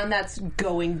 And that's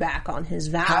going back on his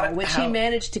vow, which he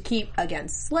managed to keep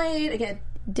against Slade. Again,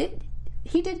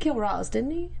 he did kill Roz,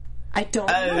 didn't he? I don't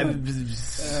know.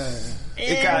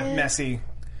 It got messy.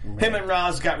 Him and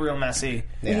Roz got real messy.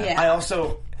 Yeah. I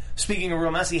also... Speaking of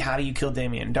real messy, how do you kill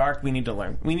Damien Dark? We need to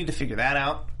learn. We need to figure that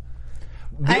out.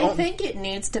 I think it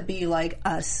needs to be like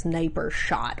a sniper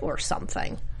shot or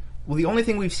something. Well, the only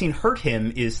thing we've seen hurt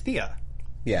him is Thea.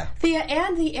 Yeah. Thea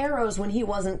and the arrows when he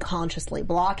wasn't consciously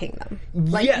blocking them.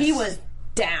 Like, Yes. he was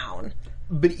down.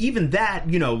 But even that,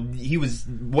 you know, he was...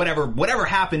 Whatever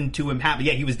happened to him happened.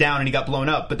 Yeah, he was down and he got blown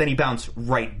up, but then he bounced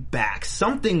right back.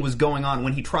 Something was going on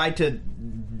when he tried to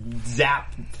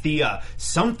zap Thea.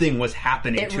 Something was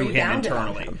happening to him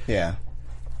internally. Yeah.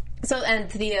 So, and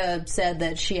Thea said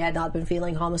that she had not been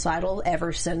feeling homicidal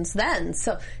ever since then.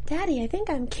 So, Daddy, I think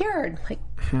I'm cured. Like,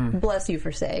 bless you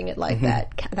for saying it like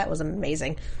that. That was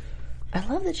amazing. I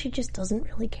love that she just doesn't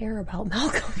really care about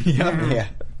Malcolm. Yeah.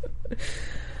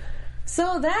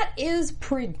 So that is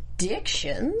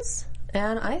predictions,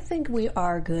 and I think we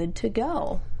are good to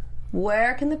go.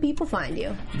 Where can the people find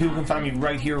you? People can find me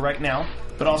right here, right now,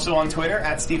 but also on Twitter,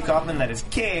 at Steve Kaufman, that is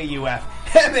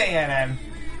KAUFMANN.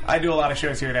 I do a lot of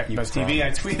shows here at AfterBuzz TV. I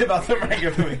tweet about them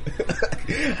regularly.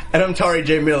 And I'm Tari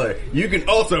J. Miller. You can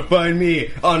also find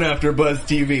me on AfterBuzz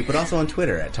TV, but also on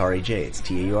Twitter at Tari J. It's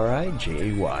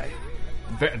TAURIJAY.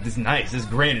 This is nice. This is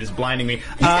great. It is blinding me.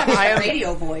 I am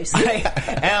radio voice. I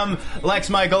am Lex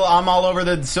Michael. I'm all over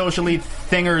the socially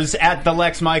thingers at the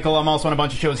Lex Michael. I'm also on a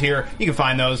bunch of shows here. You can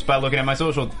find those by looking at my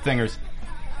social thingers.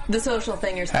 The social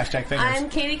thingers. Hashtag thingers. I'm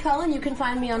Katie Cullen. You can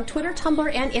find me on Twitter,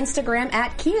 Tumblr, and Instagram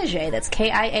at KiaXet. That's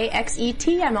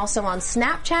KIAXET. I'm also on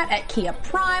Snapchat at Kia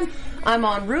Prime. I'm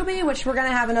on Ruby, which we're going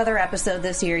to have another episode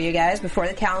this year, you guys, before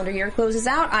the calendar year closes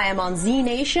out. I am on Z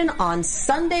Nation on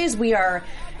Sundays. We are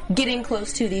getting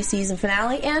close to the season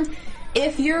finale, and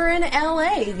if you're in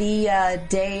LA the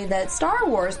day that Star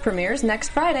Wars premieres next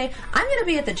Friday, I'm going to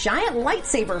be at the giant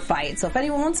lightsaber fight. So if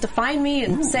anyone wants to find me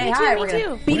and say hi, we're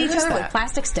going to beat each other with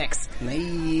plastic sticks.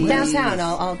 Nice. Downtown,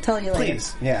 I'll tell you later.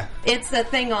 Please. Yeah. It's the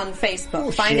thing on Facebook.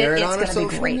 We'll Find share it. it It's on our going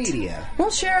to be great. social media.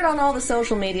 We'll share it on all the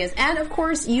social medias. And of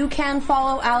course, you can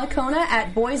follow Alicona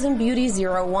at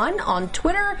BoysandBeauty01 on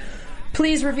Twitter.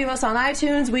 Please review us on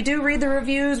iTunes. We do read the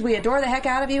reviews. We adore the heck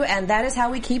out of you, and that is how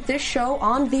we keep this show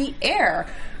on the air.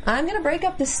 I'm going to break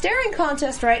up the staring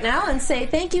contest right now and say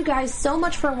thank you guys so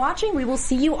much for watching. We will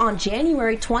see you on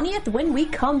January 20th when we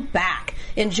come back.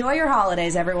 Enjoy your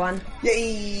holidays, everyone.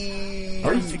 Yay!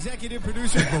 Executive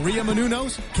producers Maria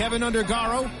Menounos, Kevin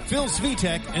Undergaro, Phil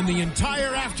Svitek, and the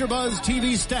entire AfterBuzz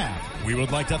TV staff. We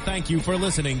would like to thank you for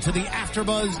listening to the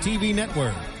AfterBuzz TV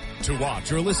network. To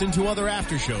watch or listen to other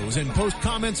after shows and post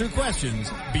comments or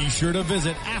questions, be sure to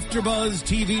visit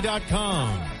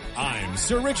AfterBuzzTV.com. I'm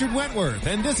Sir Richard Wentworth,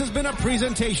 and this has been a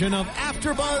presentation of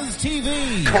AfterBuzz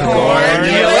TV. Corn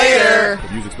you later! The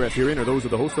views expressed herein are those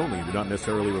of the host only and do not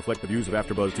necessarily reflect the views of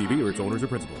AfterBuzz TV or its owners or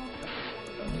principals.